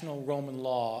national Roman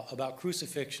law about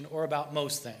crucifixion or about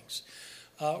most things.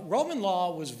 Roman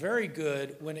law was very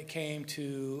good when it came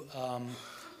to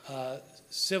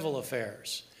civil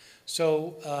affairs.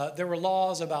 So there were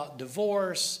laws about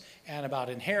divorce and about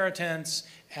inheritance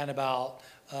and about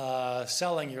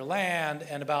selling your land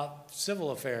and about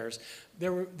civil affairs.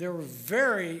 There were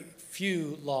very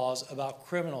few laws about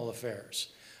criminal affairs.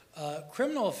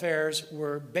 Criminal affairs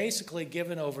were basically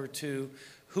given over to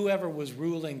whoever was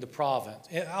ruling the province,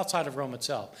 outside of Rome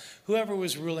itself, whoever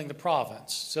was ruling the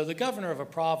province. So the governor of a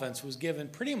province was given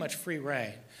pretty much free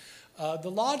rein.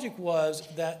 The logic was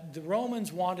that the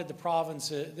Romans wanted the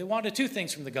provinces, they wanted two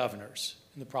things from the governors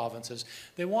in the provinces.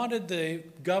 They wanted the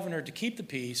governor to keep the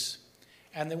peace,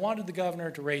 and they wanted the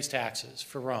governor to raise taxes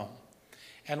for Rome.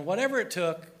 And whatever it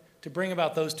took to bring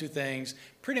about those two things,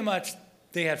 pretty much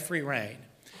they had free rein.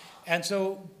 And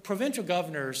so provincial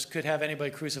governors could have anybody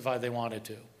crucified they wanted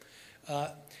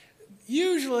to.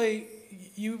 Usually,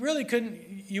 you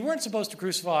weren't supposed to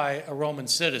crucify a Roman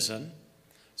citizen,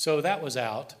 so that was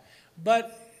out.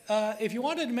 But if you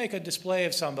wanted to make a display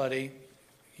of somebody,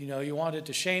 you wanted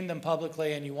to shame them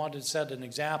publicly and you wanted to set an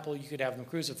example, you could have them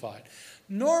crucified.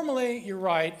 Normally, you're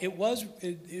right,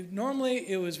 normally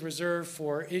it was reserved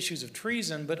for issues of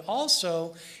treason, but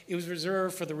also it was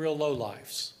reserved for the real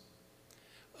lowlifes.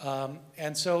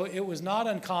 And so it was not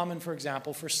uncommon, for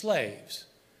example, for slaves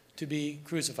to be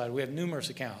crucified. We have numerous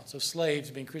accounts of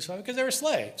slaves being crucified because they were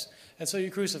slaves, and so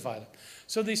you crucify them.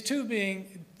 So these two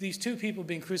people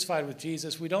being crucified with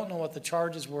Jesus, we don't know what the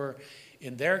charges were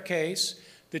in their case.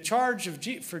 The charge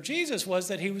for Jesus was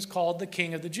that he was called the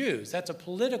King of the Jews. That's a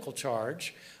political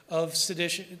charge of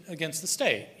sedition against the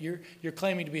state. You're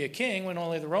claiming to be a king when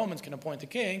only the Romans can appoint the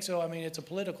king, so it's a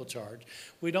political charge.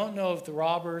 We don't know if the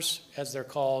robbers, as they're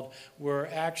called, were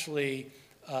actually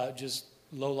just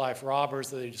low-life robbers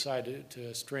that they decided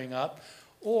to string up,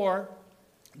 or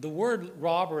the word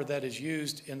robber that is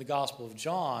used in the Gospel of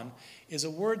John is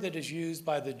a word that is used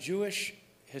by the Jewish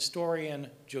historian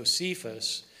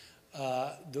Josephus.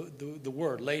 The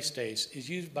word leistes is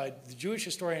used by the Jewish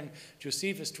historian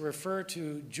Josephus to refer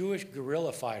to Jewish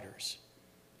guerrilla fighters,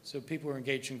 so people who are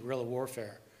engaged in guerrilla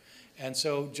warfare. And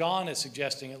so John is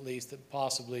suggesting at least that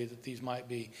possibly that these might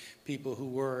be people who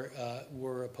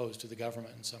were opposed to the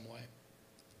government in some way.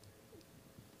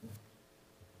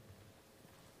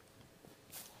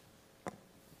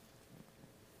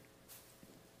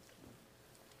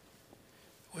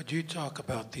 Would you talk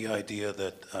about the idea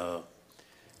that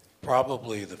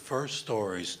probably the first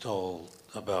stories told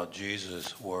about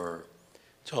Jesus were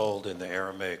told in the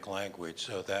Aramaic language,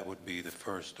 so that would be the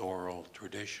first oral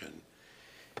tradition.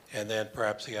 And then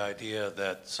perhaps the idea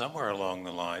that somewhere along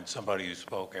the line, somebody who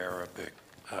spoke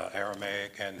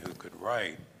Aramaic and who could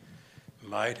write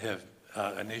might have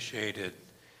initiated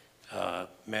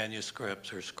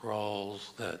manuscripts or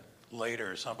scrolls that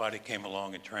later somebody came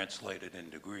along and translated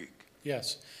into Greek.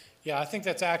 Yes. Yeah, I think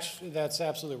that's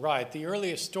absolutely right. The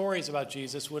earliest stories about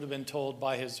Jesus would have been told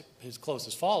by his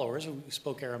closest followers who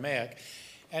spoke Aramaic,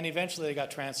 and eventually they got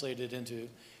translated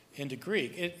into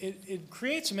Greek. It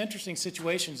creates some interesting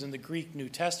situations in the Greek New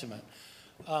Testament.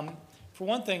 For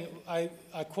one thing, I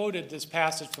quoted this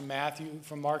passage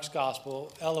from Mark's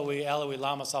Gospel, Eloi, Eloi,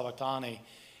 lama sabachthani,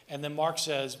 and then Mark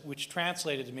says, which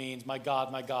translated means, my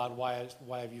God, why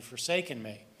have you forsaken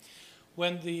me?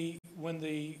 When the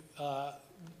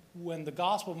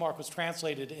Gospel of Mark was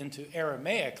translated into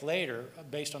Aramaic later,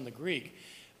 based on the Greek,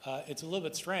 it's a little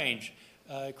bit strange.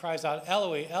 It cries out,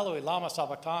 Eloi, Eloi, lama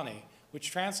sabachthani, which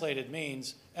translated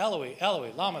means, Eloi,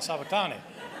 Eloi, lama sabachthani.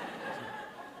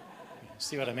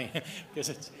 See what I mean? Because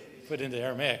it's put into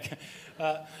Aramaic.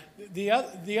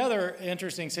 The other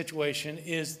interesting situation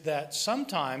is that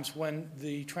sometimes when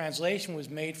the translation was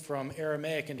made from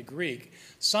Aramaic into Greek,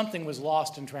 something was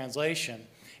lost in translation,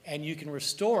 and you can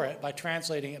restore it by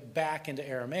translating it back into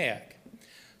Aramaic.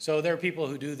 So there are people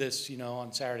who do this,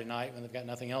 on Saturday night when they've got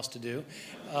nothing else to do.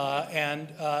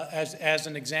 As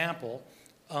an example,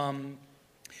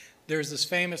 there's this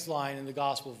famous line in the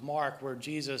Gospel of Mark where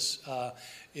Jesus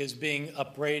is being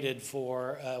upbraided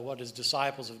for what his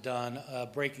disciples have done,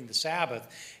 breaking the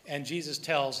Sabbath. And Jesus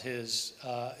tells his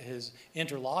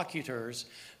interlocutors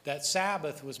that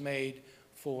Sabbath was made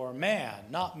for man,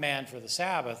 not man for the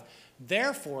Sabbath.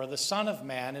 Therefore, the Son of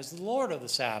Man is the Lord of the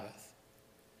Sabbath.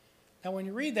 Now, when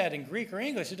you read that in Greek or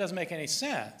English, it doesn't make any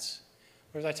sense.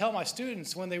 Whereas I tell my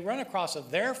students, when they run across a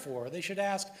therefore, they should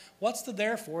ask, what's the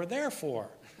therefore?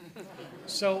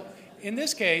 So, in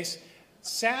this case,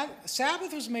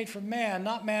 Sabbath was made for man,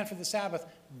 not man for the Sabbath.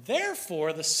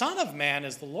 Therefore, the Son of Man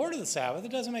is the Lord of the Sabbath.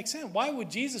 It doesn't make sense. Why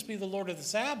would Jesus be the Lord of the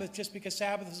Sabbath just because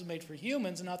Sabbath was made for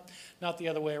humans and not the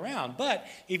other way around? But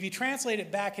if you translate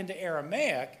it back into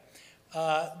Aramaic,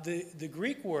 the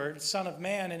Greek word Son of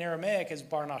Man in Aramaic is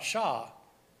Barnashah.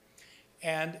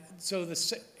 And so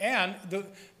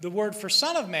the word for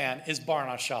Son of Man is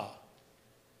Barnashah.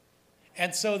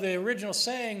 And so the original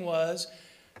saying was,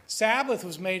 Sabbath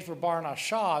was made for Bar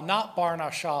Nashah, not Bar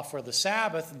Nashah for the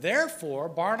Sabbath. Therefore,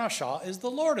 Bar Nashah is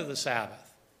the Lord of the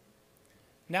Sabbath.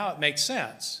 Now it makes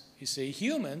sense. You see,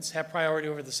 humans have priority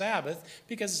over the Sabbath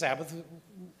because the Sabbath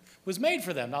was made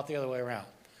for them, not the other way around.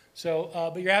 So,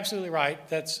 but you're absolutely right.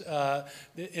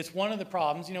 It's one of the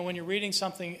problems. You know, when you're reading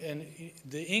something in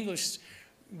the English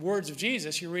words of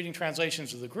Jesus, you're reading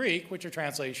translations of the Greek, which are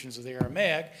translations of the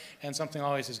Aramaic, and something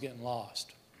always is getting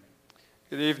lost.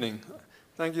 Good evening.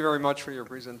 Thank you very much for your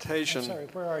presentation. I'm sorry,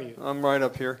 where are you? I'm right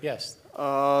up here. Yes.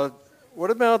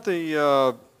 What about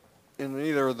in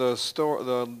either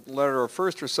the letter of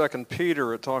 1st or 2nd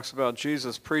Peter, it talks about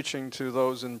Jesus preaching to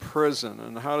those in prison,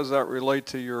 and how does that relate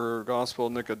to your Gospel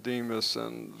of Nicodemus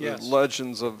and the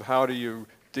legends of how do you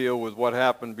deal with what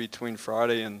happened between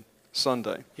Friday and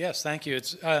Sunday? Yes, thank you.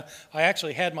 I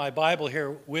actually had my Bible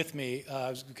here with me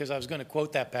because I was going to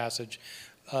quote that passage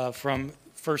from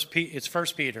 1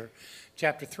 Peter,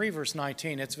 chapter 3, verse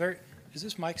 19. Is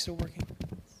this mic still working?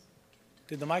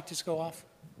 Did the mic just go off?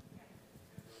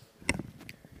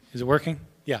 Is it working?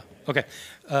 Yeah, okay.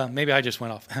 Maybe I just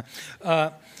went off.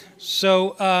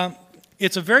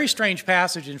 It's a very strange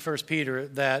passage in 1 Peter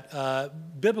that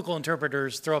biblical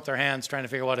interpreters throw up their hands trying to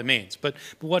figure out what it means. But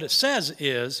what it says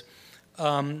is,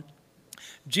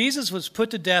 Jesus was put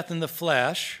to death in the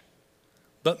flesh,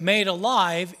 but made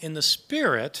alive in the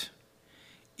spirit,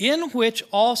 in which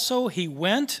also he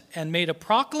went and made a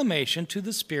proclamation to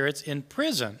the spirits in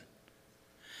prison,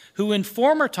 who in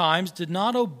former times did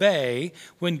not obey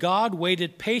when God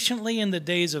waited patiently in the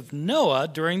days of Noah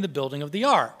during the building of the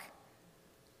ark.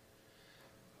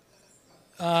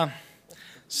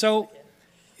 So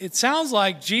it sounds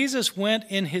like Jesus went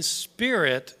in his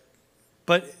spirit,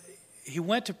 but he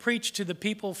went to preach to the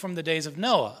people from the days of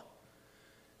Noah,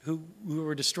 who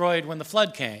were destroyed when the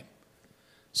flood came.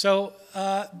 So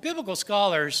biblical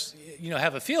scholars,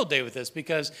 have a field day with this,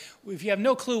 because if you have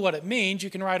no clue what it means, you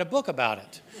can write a book about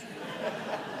it.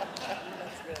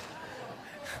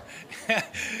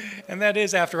 And that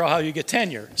is, after all, how you get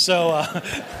tenure.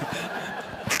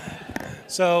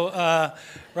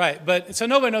 Right. But so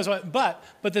nobody knows what.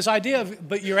 But this idea of.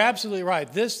 But you're absolutely right.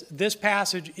 This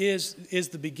passage is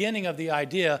the beginning of the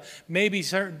idea. Maybe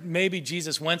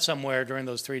Jesus went somewhere during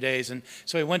those 3 days, and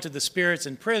so he went to the spirits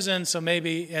in prison. So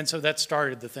that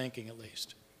started the thinking, at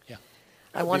least. Yeah.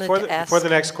 I wanted to ask. Before the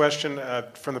next question,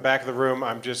 from the back of the room,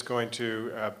 I'm just going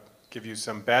to give you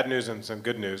some bad news and some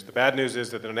good news. The bad news is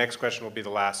that the next question will be the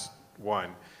last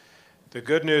one. The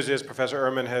good news is Professor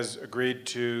Ehrman has agreed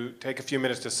to take a few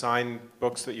minutes to sign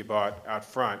books that you bought out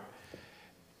front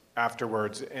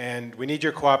afterwards. And we need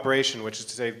your cooperation, which is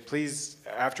to say, please,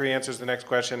 after he answers the next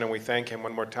question and we thank him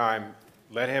one more time,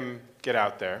 let him get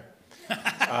out there.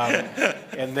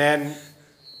 And then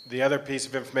the other piece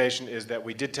of information is that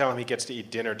we did tell him he gets to eat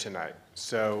dinner tonight.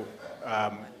 So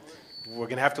we're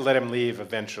going to have to let him leave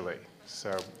eventually.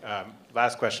 So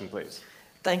last question, please.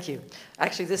 Thank you.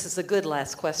 Actually, this is a good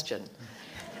last question.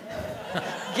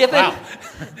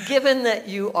 Given that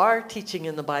you are teaching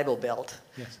in the Bible Belt,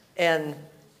 yes, and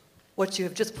what you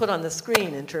have just put on the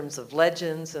screen in terms of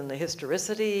legends and the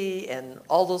historicity and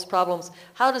all those problems,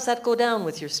 how does that go down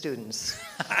with your students?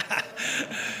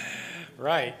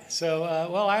 Right. So,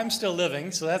 I'm still living,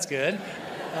 so that's good.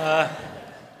 All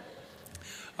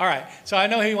right. So I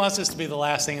know he wants this to be the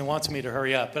last thing and wants me to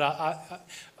hurry up, but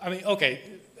I mean, okay.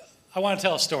 I want to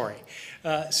tell a story.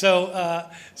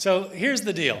 So here's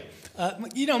the deal.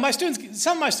 Some of my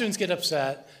students get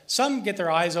upset. Some get their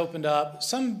eyes opened up.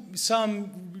 Some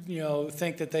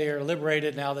think that they are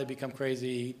liberated. Now they become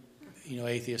crazy,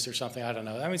 atheists or something. I don't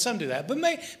know. I mean, some do that. But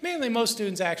mainly most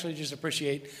students actually just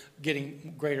appreciate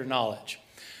getting greater knowledge.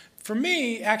 For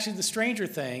me, actually, the stranger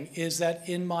thing is that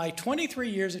in my 23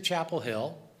 years at Chapel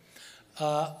Hill,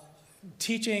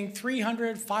 teaching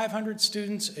 300, 500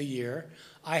 students a year,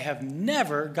 I have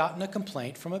never gotten a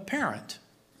complaint from a parent.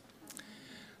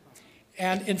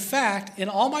 And in fact, in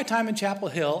all my time in Chapel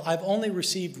Hill, I've only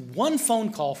received one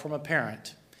phone call from a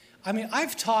parent. I mean,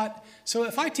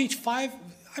 if I teach I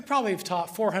probably have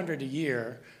taught 400 a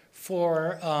year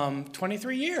for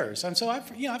 23 years. And so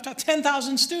I've taught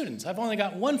 10,000 students. I've only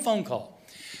got one phone call.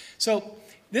 So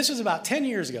this was about 10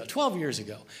 years ago, 12 years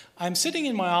ago. I'm sitting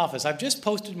in my office. I've just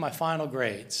posted my final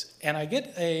grades. And I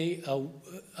get a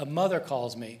mother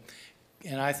calls me.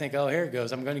 And I think, oh, here it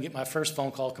goes. I'm going to get my first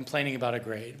phone call complaining about a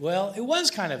grade. Well, it was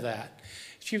kind of that.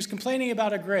 She was complaining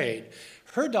about a grade.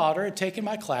 Her daughter had taken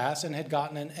my class and had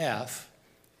gotten an F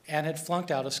and had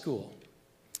flunked out of school.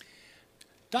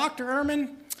 Dr.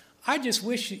 Ehrman, I just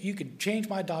wish that you could change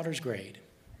my daughter's grade.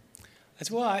 I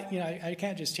said, well, I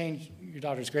can't just change your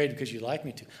daughter's grade because you'd like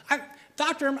me to.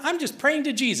 Doctor, I'm just praying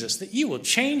to Jesus that you will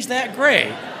change that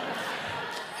grade.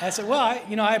 I said, well,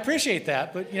 I appreciate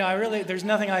that, but, there's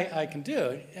nothing I can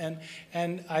do.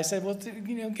 And I said, well,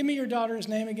 give me your daughter's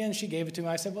name again. She gave it to me.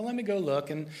 I said, well, let me go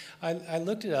look. And I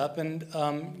looked it up, and,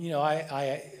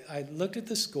 I looked at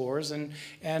the scores, and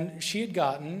she had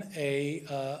gotten a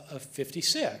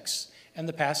 56, and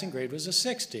the passing grade was a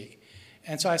 60.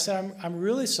 And so I said, I'm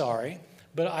really sorry,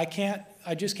 but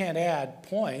I just can't add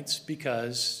points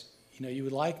because, you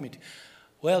would like me to.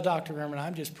 Well, Dr. Ehrman,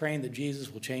 I'm just praying that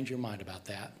Jesus will change your mind about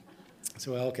that.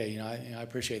 So, well, okay, I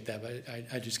appreciate that, but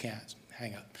I just can't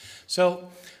hang up. So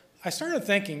I started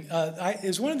thinking, it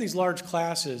was one of these large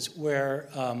classes where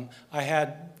I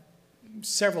had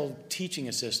several teaching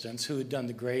assistants who had done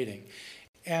the grading.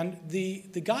 And the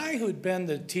guy who had been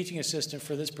the teaching assistant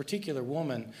for this particular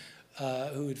woman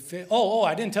who would fit.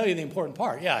 I didn't tell you the important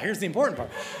part. Yeah, here's the important part.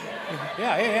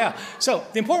 Yeah. So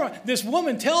the important part, this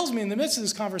woman tells me in the midst of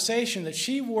this conversation that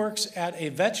she works at a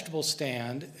vegetable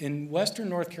stand in western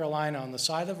North Carolina on the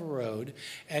side of a road,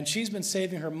 and she's been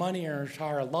saving her money her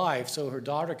entire life so her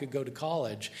daughter could go to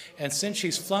college. And since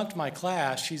she's flunked my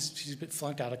class, she's been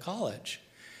flunked out of college.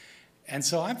 And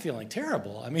so I'm feeling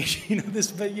terrible. I mean,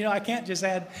 I can't just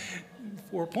add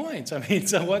 4 points. I mean,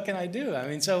 so what can I do? I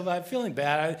mean, so I'm feeling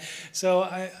bad. So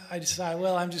I decided,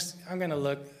 well, I'm going to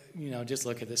look, just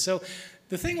look at this. So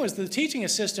the thing was, the teaching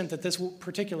assistant that this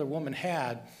particular woman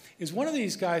had is one of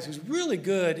these guys who's really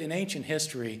good in ancient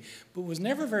history, but was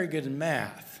never very good in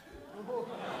math.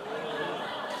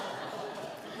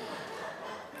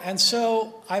 And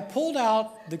so I pulled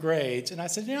out the grades, and I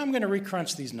said, I'm going to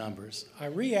recrunch these numbers. I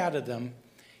re-added them.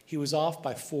 He was off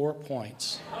by 4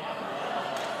 points.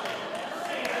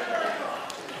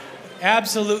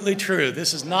 Absolutely true.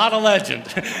 This is not a legend.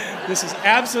 This is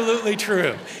absolutely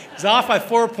true. He's off by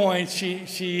 4 points.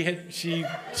 She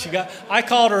got. I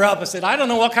called her up. I said, I don't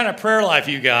know what kind of prayer life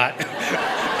you got.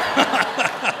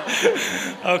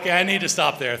 Okay, I need to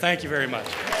stop there. Thank you very much.